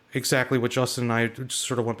exactly what Justin and I just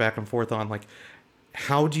sort of went back and forth on. Like,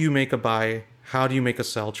 how do you make a buy? How do you make a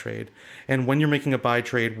sell trade? And when you're making a buy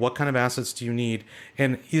trade, what kind of assets do you need?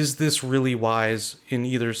 And is this really wise in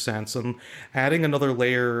either sense? And adding another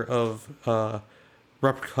layer of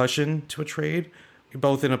repercussion to a trade,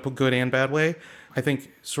 both in a good and bad way, I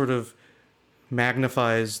think sort of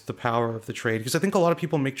magnifies the power of the trade. Because I think a lot of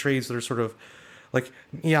people make trades that are sort of like,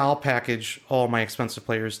 yeah, I'll package all my expensive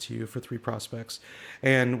players to you for 3 prospects.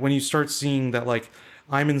 And when you start seeing that, like,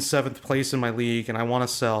 I'm in 7th place in my league and I want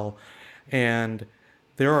to sell, and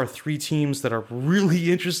there are 3 teams that are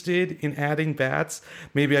really interested in adding bats,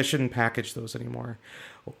 maybe I shouldn't package those anymore.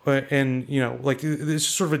 And, you know, like, it's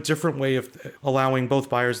sort of a different way of allowing both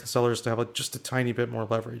buyers and sellers to have just a tiny bit more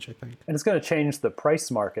leverage, I think. And it's going to change the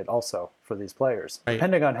price market also for these players, right,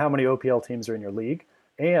 depending on how many OPL teams are in your league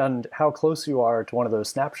and how close you are to one of those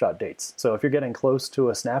snapshot dates. So if you're getting close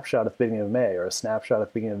to a snapshot at the beginning of May or a snapshot at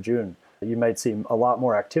the beginning of June, you might see a lot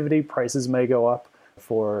more activity. Prices may go up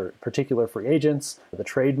for particular free agents. The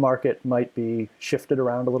trade market might be shifted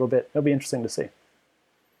around a little bit. It'll be interesting to see.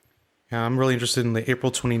 Yeah, I'm really interested in the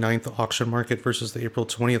April 29th auction market versus the April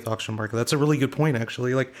 20th auction market. That's a really good point,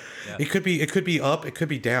 actually. Like, it could be up, it could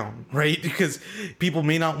be down, right? Because people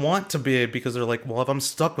may not want to bid because they're like, well, if I'm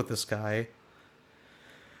stuck with this guy.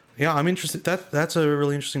 Yeah, I'm interested. That's a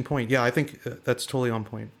really interesting point. Yeah, I think that's totally on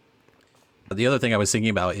point. The other thing I was thinking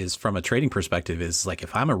about is, from a trading perspective, is like,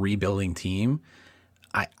 if I'm a rebuilding team,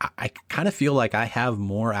 I kind of feel like I have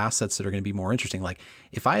more assets that are going to be more interesting. Like,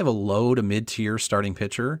 if I have a low to mid-tier starting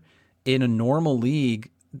pitcher in a normal league,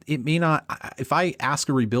 it may not. If I ask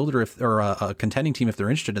a rebuilder or a contending team if they're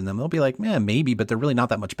interested in them, they'll be like, man, maybe, but they're really not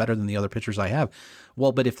that much better than the other pitchers I have.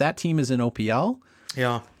 Well, but if that team is in OPL,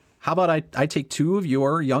 yeah, how about I take 2 of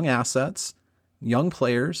your young assets, young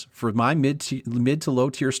players, for my mid to low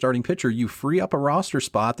tier starting pitcher? You free up a roster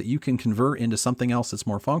spot that you can convert into something else that's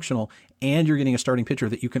more functional, and you're getting a starting pitcher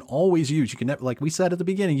that you can always use. You can never, like we said at the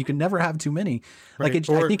beginning, you can never have too many. Right. Like,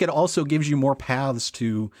 I think it also gives you more paths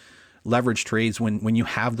to leverage trades when you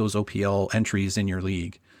have those OPL entries in your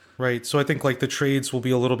league. Right. So I think like the trades will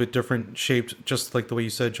be a little bit different shaped, just like the way you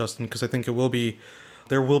said, Justin, because I think there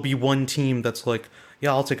will be one team that's like, yeah,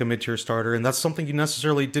 I'll take a mid-tier starter, and that's something you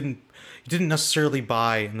didn't necessarily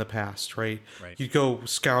buy in the past, right? You'd go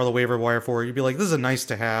scour the waiver wire for it. You'd be like, this is a nice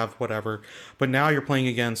to have, whatever. But now you're playing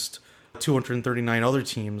against 239 other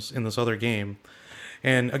teams in this other game.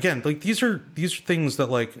 And again, like these are things that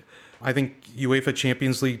like I think UEFA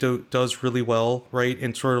Champions League does really well, right?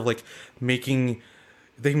 And sort of like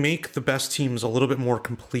they make the best teams a little bit more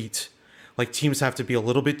complete. Like teams have to be a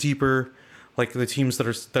little bit deeper, like the teams that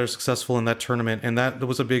are successful in that tournament. And that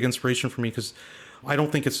was a big inspiration for me, because I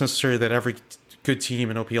don't think it's necessary that every good team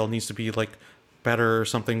in OPL needs to be like better or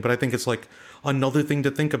something, but I think it's like another thing to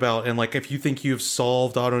think about. And like if you think you've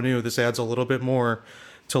solved Ottoneu, this adds a little bit more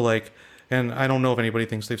to like, And I don't know if anybody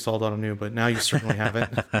thinks they've solved Ottoneu, but now you certainly have it.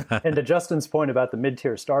 And to Justin's point about the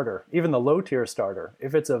mid-tier starter, even the low-tier starter,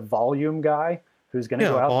 if it's a volume guy who's going to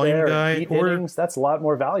go out there and eat innings, that's a lot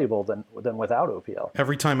more valuable than without OPL.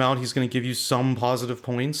 Every time out, he's going to give you some positive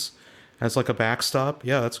points as like a backstop.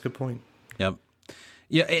 Yeah, that's a good point. Yep.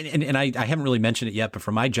 Yeah, and I haven't really mentioned it yet, but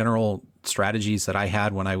for my general strategies that I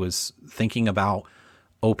had when I was thinking about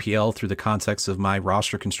OPL through the context of my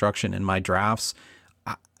roster construction and my drafts,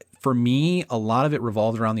 for me, a lot of it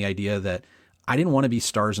revolved around the idea that I didn't want to be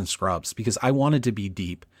stars and scrubs because I wanted to be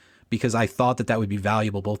deep, because I thought that would be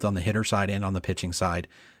valuable both on the hitter side and on the pitching side.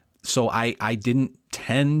 So I didn't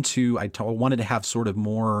tend to, I wanted to have sort of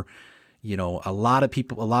more, a lot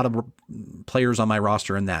of players on my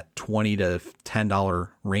roster in that $20 to $10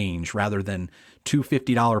 range rather than two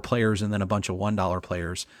 $50 players and then a bunch of $1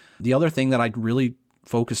 players. The other thing that I really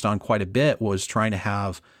focused on quite a bit was trying to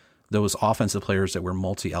have those offensive players that were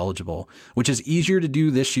multi-eligible, which is easier to do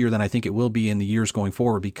this year than I think it will be in the years going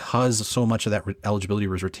forward, because so much of that eligibility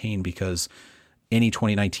was retained because any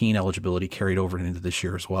 2019 eligibility carried over into this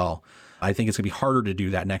year as well. I think it's going to be harder to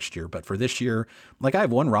do that next year. But for this year, like I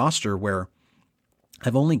have one roster where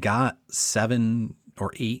I've only got 7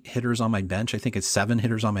 or 8 hitters on my bench. I think it's 7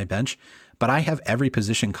 hitters on my bench, but I have every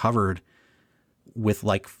position covered with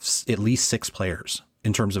like at least 6 players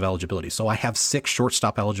in terms of eligibility. So I have 6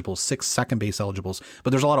 shortstop eligibles, 6 second base eligibles, but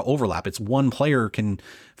there's a lot of overlap. It's one player can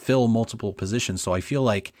fill multiple positions. So I feel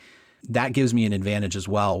like that gives me an advantage as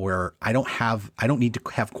well, where I don't need to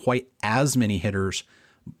have quite as many hitters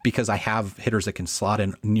because I have hitters that can slot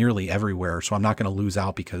in nearly everywhere. So I'm not going to lose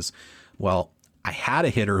out because, well, I had a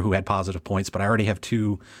hitter who had positive points, but I already have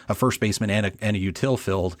 2, a first baseman and a util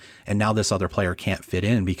filled. And now this other player can't fit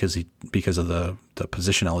in because of the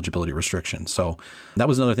position eligibility restriction. So that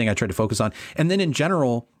was another thing I tried to focus on. And then in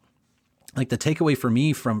general, like the takeaway for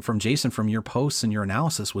me from Jason, from your posts and your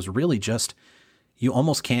analysis was really just, you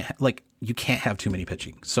can't have too many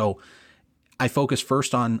pitching. So I focused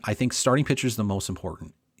first on, I think starting pitcher is the most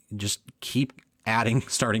important. Just keep adding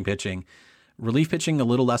starting pitching. Relief pitching, a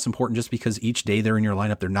little less important just because each day they're in your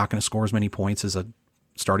lineup, they're not going to score as many points as a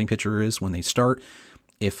starting pitcher is when they start.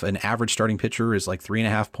 If an average starting pitcher is like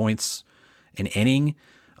 3.5 points an inning,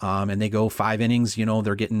 and they go 5 innings,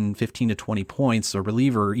 they're getting 15 to 20 points. A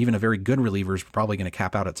reliever, even a very good reliever, is probably going to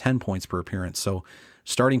cap out at 10 points per appearance. So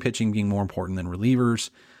starting pitching being more important than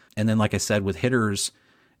relievers. And then, like I said, with hitters,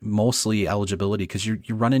 mostly eligibility, because you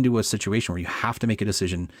run into a situation where you have to make a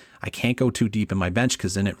decision. I can't go too deep in my bench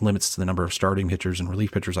because then it limits the number of starting pitchers and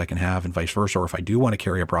relief pitchers I can have, and vice versa. Or if I do want to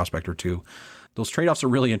carry a prospect or two, those trade-offs are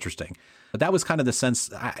really interesting. But that was kind of the sense.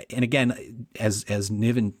 And again, as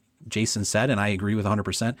Niv and Jason said, and I agree with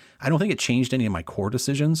 100%, I don't think it changed any of my core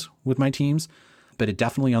decisions with my teams, but it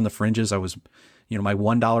definitely on the fringes. I was, my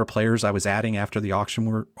 $1 players I was adding after the auction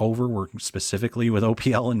were over were specifically with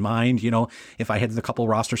OPL in mind. If I had a couple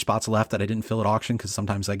roster spots left that I didn't fill at auction, because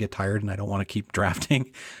sometimes I get tired and I don't want to keep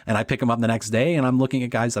drafting, and I pick them up the next day, and I'm looking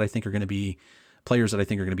at guys that I think are going to be players that I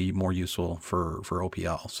think are going to be more useful for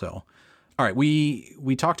OPL. So, all right,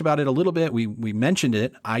 we talked about it a little bit. We mentioned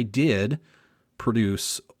it. I did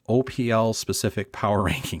produce OPL specific power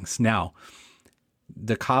rankings. Now,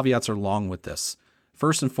 the caveats are long with this.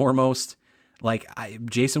 First and foremost,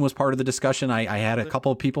 Jason was part of the discussion. I had a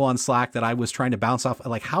couple of people on Slack that I was trying to bounce off.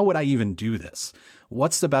 Like, how would I even do this?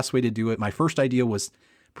 What's the best way to do it? My first idea was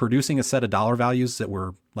producing a set of dollar values that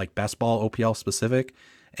were like best ball OPL specific,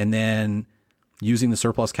 and then using the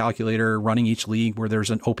surplus calculator, running each league where there's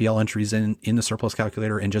an OPL entries in the surplus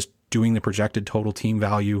calculator, and just doing the projected total team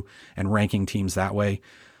value and ranking teams that way.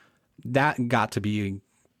 That got to be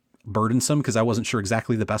burdensome because I wasn't sure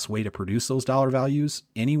exactly the best way to produce those dollar values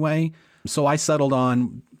anyway. So I settled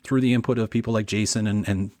on, through the input of people like Jason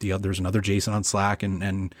and there's another Jason on Slack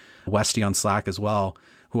and Westy on Slack as well,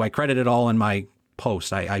 who I credited all in my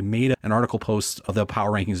post. I made an article post of the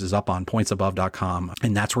power rankings is up on pointsabove.com,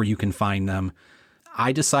 and that's where you can find them.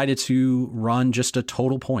 I decided to run just a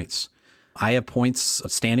total points. I have points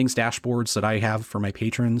standings dashboards that I have for my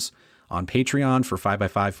patrons on Patreon for 5x5,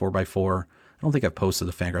 4x4. I don't think I've posted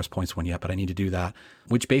the Fangraphs points one yet, but I need to do that,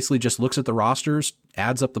 which basically just looks at the rosters,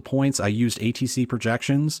 adds up the points. I used ATC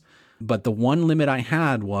projections, but the one limit I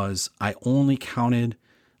had was I only counted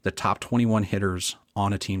the top 21 hitters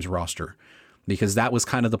on a team's roster, because that was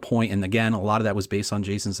kind of the point. And again, a lot of that was based on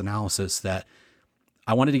Jason's analysis, that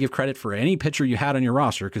I wanted to give credit for any pitcher you had on your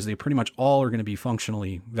roster, because they pretty much all are going to be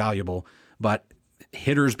functionally valuable, but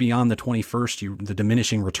hitters beyond the 21st, the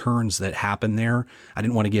diminishing returns that happen there, I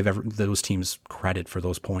didn't want to give those teams credit for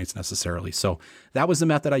those points necessarily. So that was the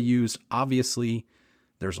method I used. Obviously,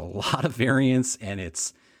 there's a lot of variance, and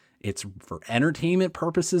it's It's for entertainment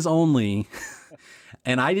purposes only.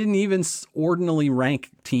 And I didn't even ordinarily rank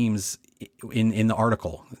teams in the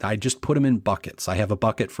article. I just put them in buckets. I have a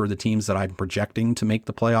bucket for the teams that I'm projecting to make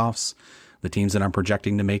the playoffs, the teams that I'm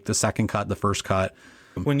projecting to make the second cut, the first cut.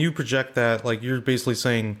 When you project that, like, you're basically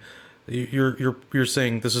saying you're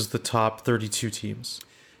saying this is the top 32 teams.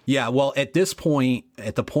 Yeah, well, at this point,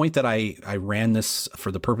 at the point that I ran this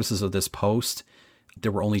for the purposes of this post,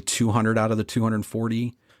 there were only 200 out of the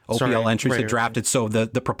 240 OPL entries that drafted. Right. So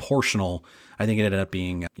the proportional, I think it ended up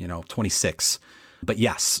being, 26. But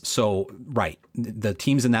yes, so right, the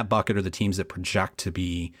teams in that bucket are the teams that project to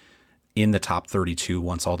be in the top 32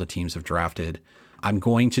 once all the teams have drafted. I'm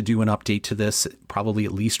going to do an update to this, probably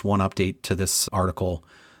at least one update to this article.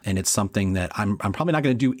 And it's something that I'm probably not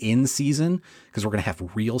going to do in season because we're going to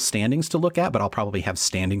have real standings to look at, but I'll probably have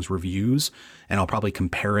standings reviews and I'll probably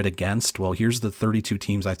compare it against, well, here's the 32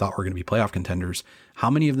 teams I thought were going to be playoff contenders. How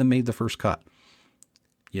many of them made the first cut?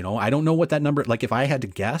 I don't know what that number, like if I had to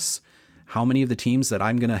guess how many of the teams that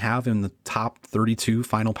I'm going to have in the top 32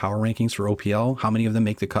 final power rankings for OPL, how many of them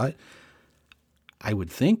make the cut? I would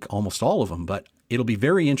think almost all of them, but it'll be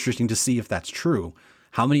very interesting to see if that's true.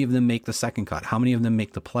 How many of them make the second cut? How many of them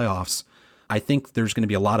make the playoffs? I think there's going to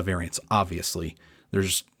be a lot of variance, obviously.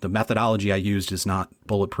 There's the methodology I used is not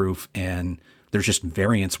bulletproof, and there's just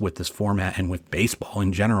variance with this format and with baseball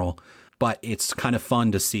in general. But it's kind of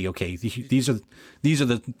fun to see, okay, these are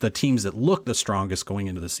the teams that look the strongest going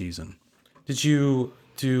into the season. Did you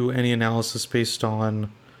do any analysis based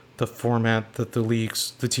on the format that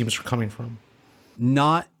the teams are coming from?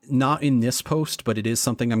 Not in this post, but it is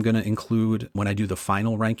something I'm going to include when I do the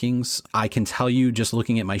final rankings. I can tell you, just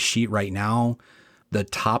looking at my sheet right now, the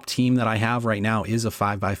top team that I have right now is a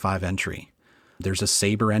 5x5 entry. There's a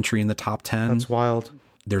Sabre entry in the top 10. That's wild.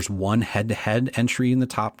 There's one head-to-head entry in the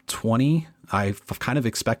top 20. I've kind of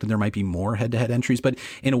expected there might be more head-to-head entries, but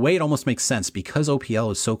in a way it almost makes sense because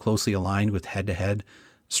OPL is so closely aligned with head-to-head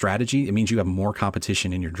strategy. It means you have more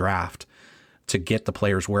competition in your draft to get the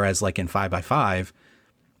players, whereas like in 5x5,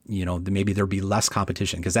 maybe there'd be less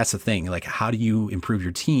competition because that's the thing. Like, how do you improve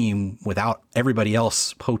your team without everybody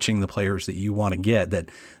else poaching the players that you want to get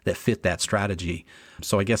that fit that strategy?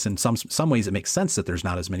 So I guess in some ways it makes sense that there's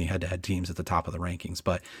not as many head-to-head teams at the top of the rankings.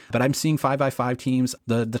 But I'm seeing 5x5 teams.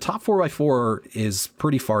 The top 4x4 is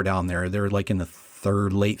pretty far down there. They're like in the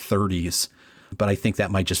late 30s. But I think that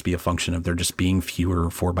might just be a function of there just being fewer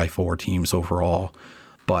 4x4 teams overall.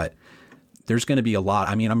 But there's going to be a lot.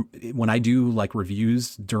 I mean, when I do like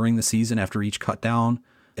reviews during the season after each cut down,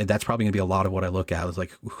 that's probably going to be a lot of what I look at. It's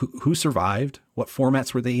like who survived? What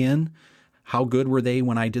formats were they in? How good were they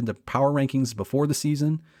when I did the power rankings before the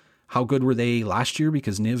season? How good were they last year?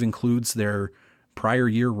 Because NIV includes their prior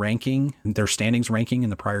year ranking, their standings ranking in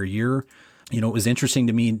the prior year. It was interesting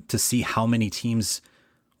to me to see how many teams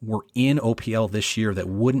were in OPL this year that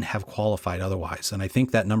wouldn't have qualified otherwise. And I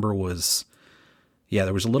think that number was,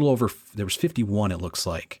 there was 51, it looks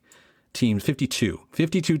like. 52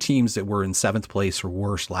 teams that were in 7th place or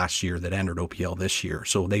worse last year that entered OPL this year.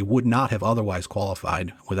 So they would not have otherwise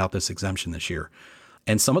qualified without this exemption this year.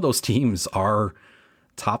 And some of those teams are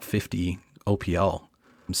top 50 OPL.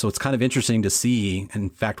 So it's kind of interesting to see. In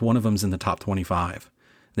fact, one of them's in the top 25.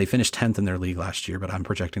 They finished 10th in their league last year, but I'm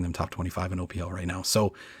projecting them top 25 in OPL right now.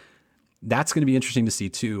 So that's going to be interesting to see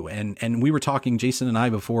too. And we were talking, Jason and I,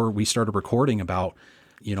 before we started recording about,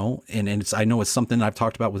 and I know it's something I've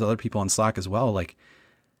talked about with other people on Slack as well. Like,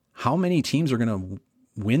 how many teams are going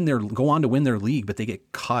to go on to win their league, but they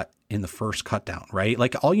get cut in the first cut down, right?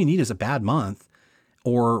 Like, all you need is a bad month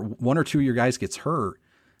or one or two of your guys gets hurt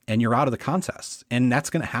and you're out of the contest. And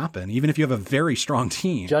that's going to happen, even if you have a very strong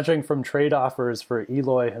team. Judging from trade offers for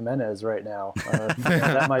Eloy Jimenez right now,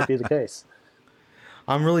 that might be the case.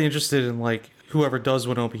 I'm really interested in like whoever does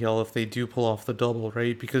win OPL if they do pull off the double,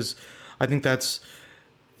 right? Because I think that's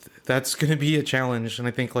going to be a challenge, and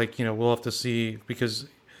I think we'll have to see because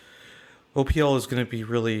OPL is going to be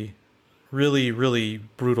really, really, really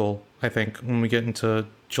brutal. I think when we get into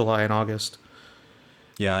July and August.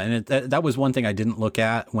 Yeah, and that was one thing I didn't look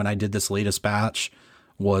at when I did this latest batch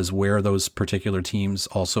was where those particular teams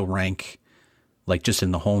also rank, like just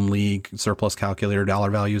in the home league surplus calculator dollar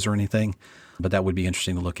values or anything. But that would be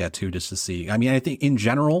interesting to look at too, just to see. I mean, I think in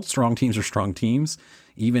general, strong teams are strong teams,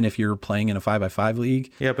 even if you're playing in a 5x5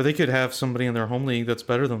 league. Yeah, but they could have somebody in their home league that's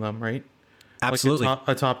better than them, right? Absolutely. Like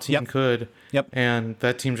a top team could. Yep. And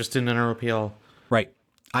that team just didn't enter OPL. Right.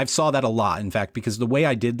 I've saw that a lot, in fact, because the way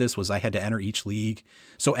I did this was I had to enter each league.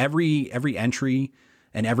 So every entry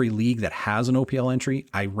and every league that has an OPL entry,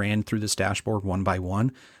 I ran through this dashboard one by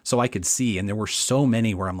one so I could see. And there were so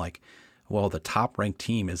many where I'm like, Well, the top ranked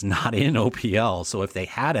team is not in OPL. So if they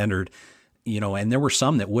had entered, and there were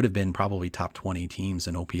some that would have been probably top 20 teams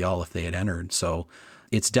in OPL if they had entered. So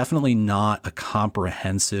it's definitely not a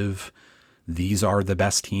comprehensive, these are the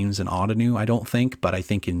best teams in Ottoneu, I don't think. But I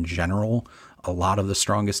think in general, a lot of the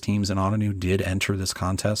strongest teams in Ottoneu did enter this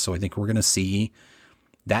contest. So I think we're going to see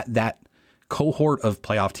that cohort of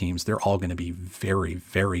playoff teams. They're all going to be very,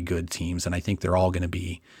 very good teams. And I think they're all going to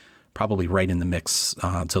be probably right in the mix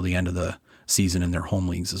till the end of the season in their home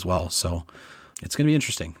leagues as well. So it's going to be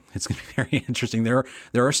interesting. It's going to be very interesting. There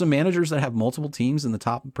are some managers that have multiple teams in the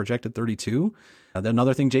top projected 32.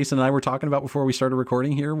 Another thing Jason and I were talking about before we started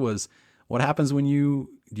recording here was what happens when do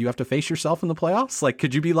you have to face yourself in the playoffs? Like,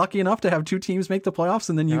 could you be lucky enough to have two teams make the playoffs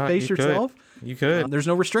and then you face yourself? You could. There's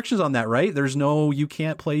no restrictions on that, right? You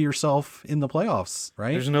can't play yourself in the playoffs,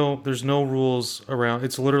 right? There's no rules around.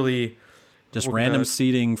 It's literally just random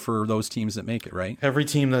seeding for those teams that make it, right? Every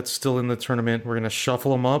team that's still in the tournament, we're going to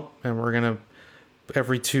shuffle them up, and we're going to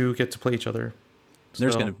every two get to play each other.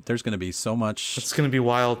 There's gonna be so much. It's gonna be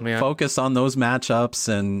wild, man. Focus on those matchups,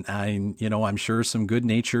 and I'm sure some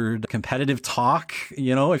good-natured competitive talk.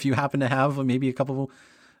 If you happen to have maybe a couple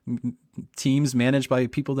teams managed by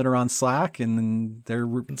people that are on Slack, and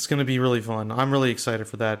it's gonna be really fun. I'm really excited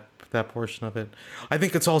for that portion of it. I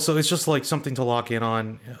think it's just like something to lock in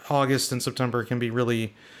on. August and September can be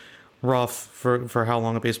really rough for how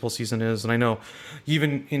long a baseball season is, and I know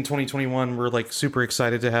even in 2021 we're like super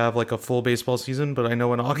excited to have like a full baseball season, but I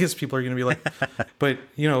know in August people are going to be like but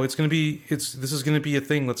this is going to be a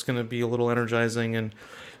thing that's going to be a little energizing, and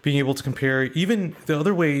being able to compare. Even the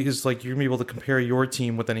other way is like you're going to be able to compare your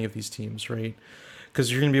team with any of these teams, right?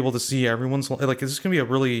 Because you're going to be able to see everyone's like, this is going to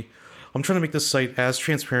be I'm trying to make this site as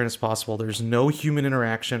transparent as possible. There's no human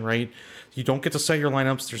interaction, right? You don't get to set your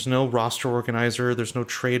lineups. There's no roster organizer. There's no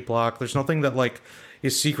trade block. There's nothing that like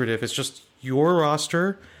is secretive. It's just your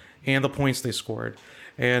roster and the points they scored,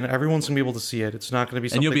 and everyone's gonna be able to see it. It's not going to be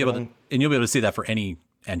something. And you'll be able to see that for any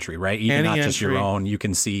entry, right? Even not just your own. You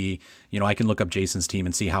can see, I can look up Jason's team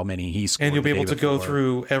and see how many he scored. And you'll be able to go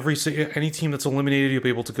through any team that's eliminated. You'll be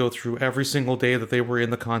able to go through every single day that they were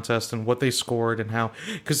in the contest and what they scored and how.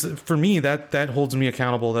 Because for me, that holds me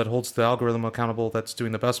accountable. That holds the algorithm accountable that's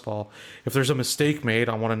doing the best ball. If there's a mistake made,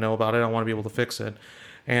 I want to know about it. I want to be able to fix it.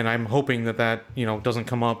 And I'm hoping that doesn't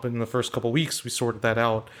come up in the first couple weeks. We sorted that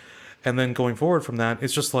out. And then going forward from that,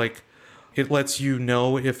 it's just like, it lets you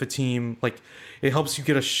know if a team, like, it helps you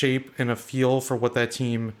get a shape and a feel for what that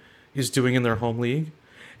team is doing in their home league.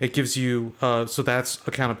 It gives you, so that's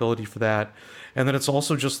accountability for that. And then it's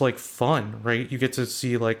also just like fun, right? You get to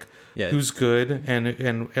see like who's good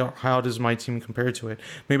and how does my team compare to it.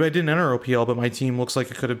 Maybe I didn't enter OPL, but my team looks like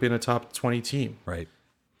it could have been a top 20 team. Right.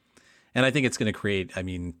 And I think it's going to create,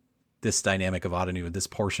 this dynamic of Ottoneu, this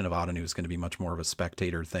portion of Ottoneu is going to be much more of a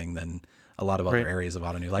spectator thing than a lot of other areas of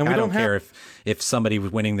Ottoneu. Like, I don't care if somebody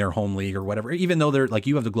was winning their home league or whatever, even though they're like,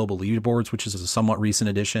 you have the global leaderboards, which is a somewhat recent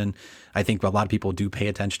addition. I think a lot of people do pay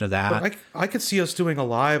attention to that. But I could see us doing a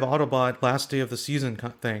live Autobot last day of the season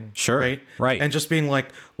thing. Sure. Right. And just being like,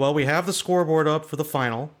 well, we have the scoreboard up for the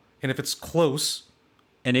final, and if it's close,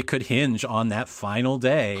 and it could hinge on that final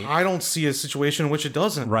day. I don't see a situation in which it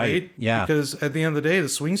doesn't, right? Yeah. Because at the end of the day, the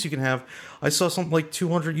swings you can have, I saw something like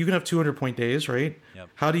 200, you can have 200 point days, right? Yep.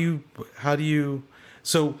 How do you,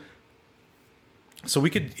 so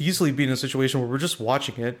we could easily be in a situation where we're just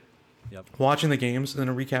watching it, watching the games, and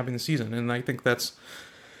then recapping the season. And I think that's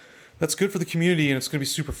good for the community, and it's going to be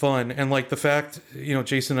super fun. And like the fact,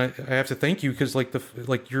 Jason, I have to thank you because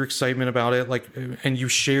like your excitement about it, and you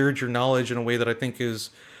shared your knowledge in a way that I think is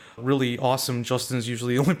really awesome. Justin's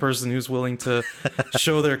usually the only person who's willing to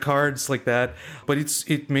show their cards like that, but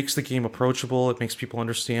it makes the game approachable. It makes people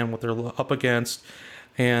understand what they're up against,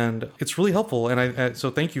 and it's really helpful. And so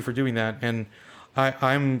thank you for doing that. And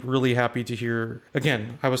I'm really happy to hear.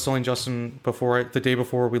 Again, I was telling Justin the day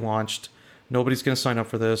before we launched, nobody's going to sign up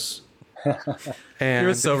for this. And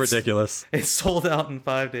you're so ridiculous. It's sold out in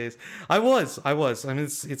 5 days. I was. I mean,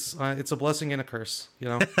 it's a blessing and a curse.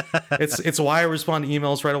 It's why I respond to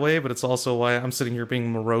emails right away, but it's also why I'm sitting here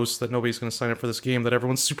being morose that nobody's going to sign up for this game that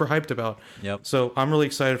everyone's super hyped about. Yep. So I'm really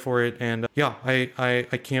excited for it, and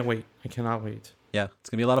I can't wait. I cannot wait. Yeah, it's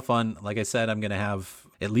gonna be a lot of fun. Like I said, I'm gonna have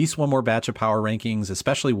at least one more batch of power rankings,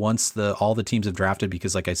 especially once all the teams have drafted,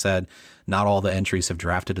 because like I said, not all the entries have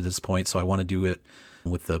drafted at this point. So I want to do it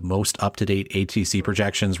with the most up-to-date ATC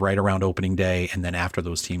projections right around opening day, and then after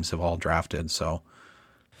those teams have all drafted. So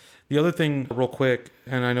the other thing real quick,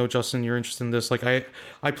 and I know Justin, you're interested in this, like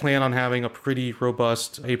I plan on having a pretty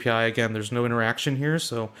robust API. Again, there's no interaction here,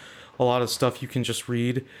 so a lot of stuff you can just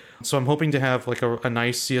read. So I'm hoping to have like a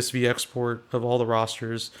nice CSV export of all the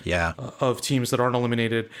rosters of teams that aren't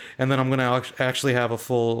eliminated. And then I'm going to actually have a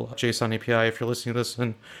full JSON API. If you're listening to this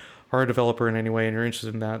and are a developer in any way and you're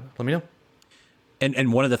interested in that, let me know.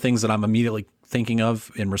 And one of the things that I'm immediately thinking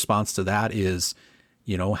of in response to that is,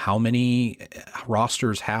 you know, how many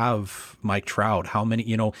rosters have Mike Trout? How many,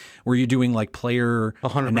 you know, were you doing like player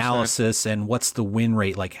 100%. analysis and what's the win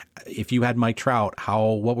rate? Like if you had Mike Trout,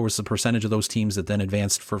 what was the percentage of those teams that then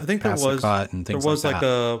advanced for past the cut and things like that?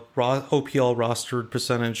 There was like a OPL rostered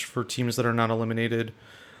percentage for teams that are not eliminated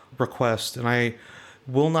request. And I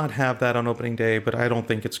will not have that on opening day, but I don't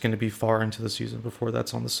think it's going to be far into the season before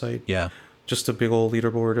that's on the site. Yeah. Just a big old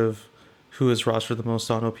leaderboard of who has rostered the most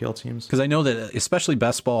on OPL teams. Because I know that especially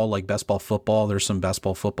best ball, like best ball football, there's some best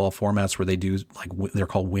ball football formats where they do like they're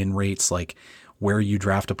called win rates, like where you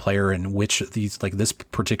draft a player and which of these, like this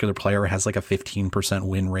particular player has like a 15%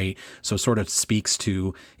 win rate. So it sort of speaks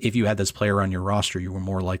to if you had this player on your roster, you were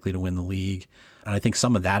more likely to win the league. And I think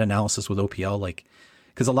some of that analysis with OPL, like,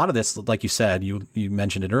 because a lot of this, like you said, you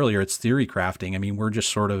mentioned it earlier, it's theory crafting. I mean, we're just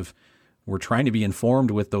sort of, we're trying to be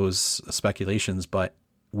informed with those speculations, but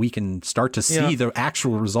we can start to see the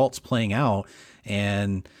actual results playing out.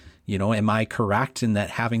 And, you know, am I correct in that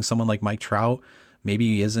having someone like Mike Trout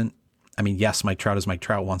maybe isn't, I mean, yes, Mike Trout is Mike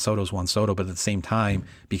Trout, Juan Soto is Juan Soto, but at the same time,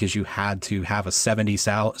 because you had to have a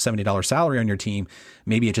 $70 salary on your team,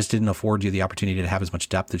 maybe it just didn't afford you the opportunity to have as much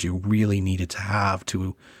depth as you really needed to have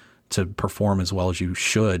to perform as well as you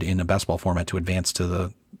should in a best ball format to advance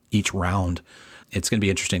to each round. It's going to be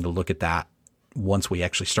interesting to look at that once we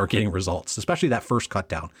actually start getting results, especially that first cut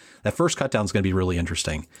down. That first cut down is going to be really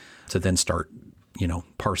interesting to then start, you know,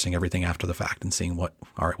 parsing everything after the fact and seeing what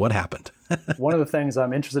happened. One of the things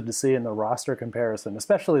I'm interested to see in the roster comparison,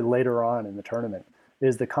 especially later on in the tournament,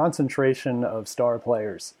 is the concentration of star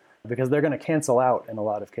players, because they're going to cancel out in a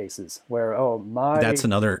lot of cases where,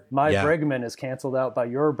 Bregman is canceled out by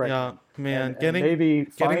your Bregman. Yeah, man, getting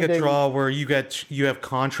a draw where you have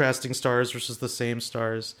contrasting stars versus the same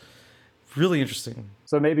stars. Really interesting.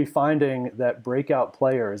 So maybe finding that breakout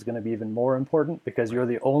player is going to be even more important because you're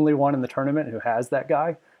the only one in the tournament who has that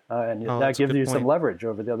guy, and that gives you some leverage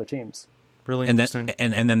over the other teams. Really interesting.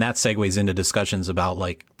 And then that segues into discussions about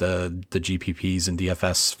like the GPPs and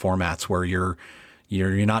DFS formats where you're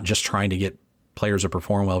not just trying to get players that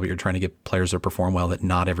perform well, but you're trying to get players that perform well that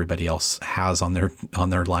not everybody else has on their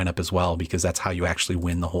lineup as well, because that's how you actually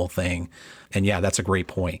win the whole thing. And yeah, that's a great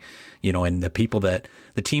point. You know, and the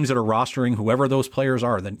teams that are rostering whoever those players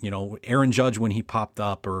are, then, you know, Aaron Judge when he popped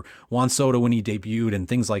up or Juan Soto when he debuted and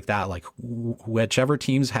things like that, like whichever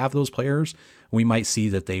teams have those players, we might see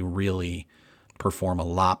that they really perform a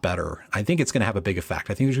lot better. I think it's going to have a big effect.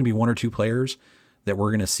 I think there's going to be one or two players that we're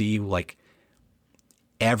going to see like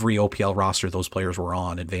every OPL roster those players were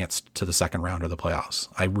on advanced to the second round of the playoffs.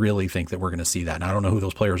 I really think that we're going to see that. And I don't know who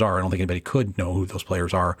those players are. I don't think anybody could know who those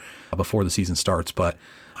players are before the season starts, but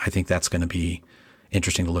I think that's going to be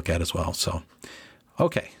interesting to look at as well. So,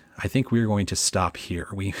 okay. I think we're going to stop here.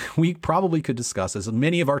 We probably could discuss as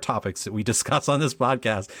many of our topics that we discuss on this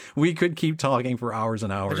podcast. We could keep talking for hours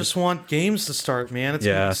and hours. I just want games to start, man.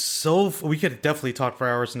 It's we could definitely talk for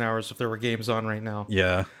hours and hours if there were games on right now.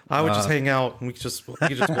 Yeah. I would just hang out and we could just watch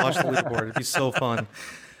the leaderboard. It'd be so fun.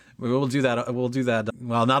 We'll do that.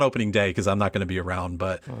 Well, not opening day because I'm not going to be around,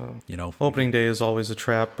 but you know, opening day is always a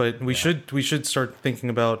trap, but we should start thinking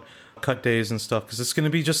about cut days and stuff because it's going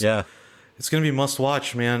to be it's going to be must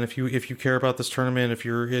watch, man. If you care about this tournament, if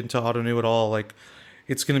you're into Ottoneu at all, like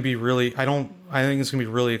it's going to be really, I think it's going to be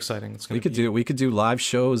really exciting. We could do live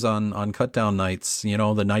shows on cut down nights, you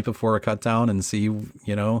know, the night before a cut down and see,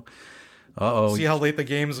 you know, see how late the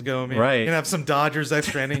games go, man. Right. You're going to have some Dodgers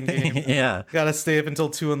extra inning game. Yeah. Got to stay up until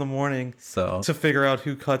 2 a.m. to figure out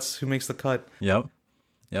who makes the cut. Yep.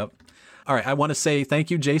 All right. I want to say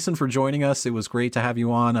thank you, Jason, for joining us. It was great to have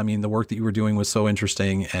you on. I mean, the work that you were doing was so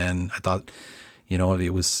interesting. And I thought, you know,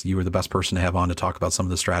 you were the best person to have on to talk about some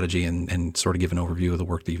of the strategy and sort of give an overview of the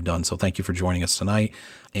work that you've done. So thank you for joining us tonight.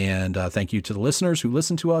 And thank you to the listeners who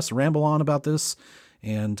listen to us ramble on about this.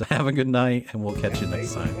 And have a good night. And we'll catch you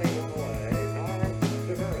next time.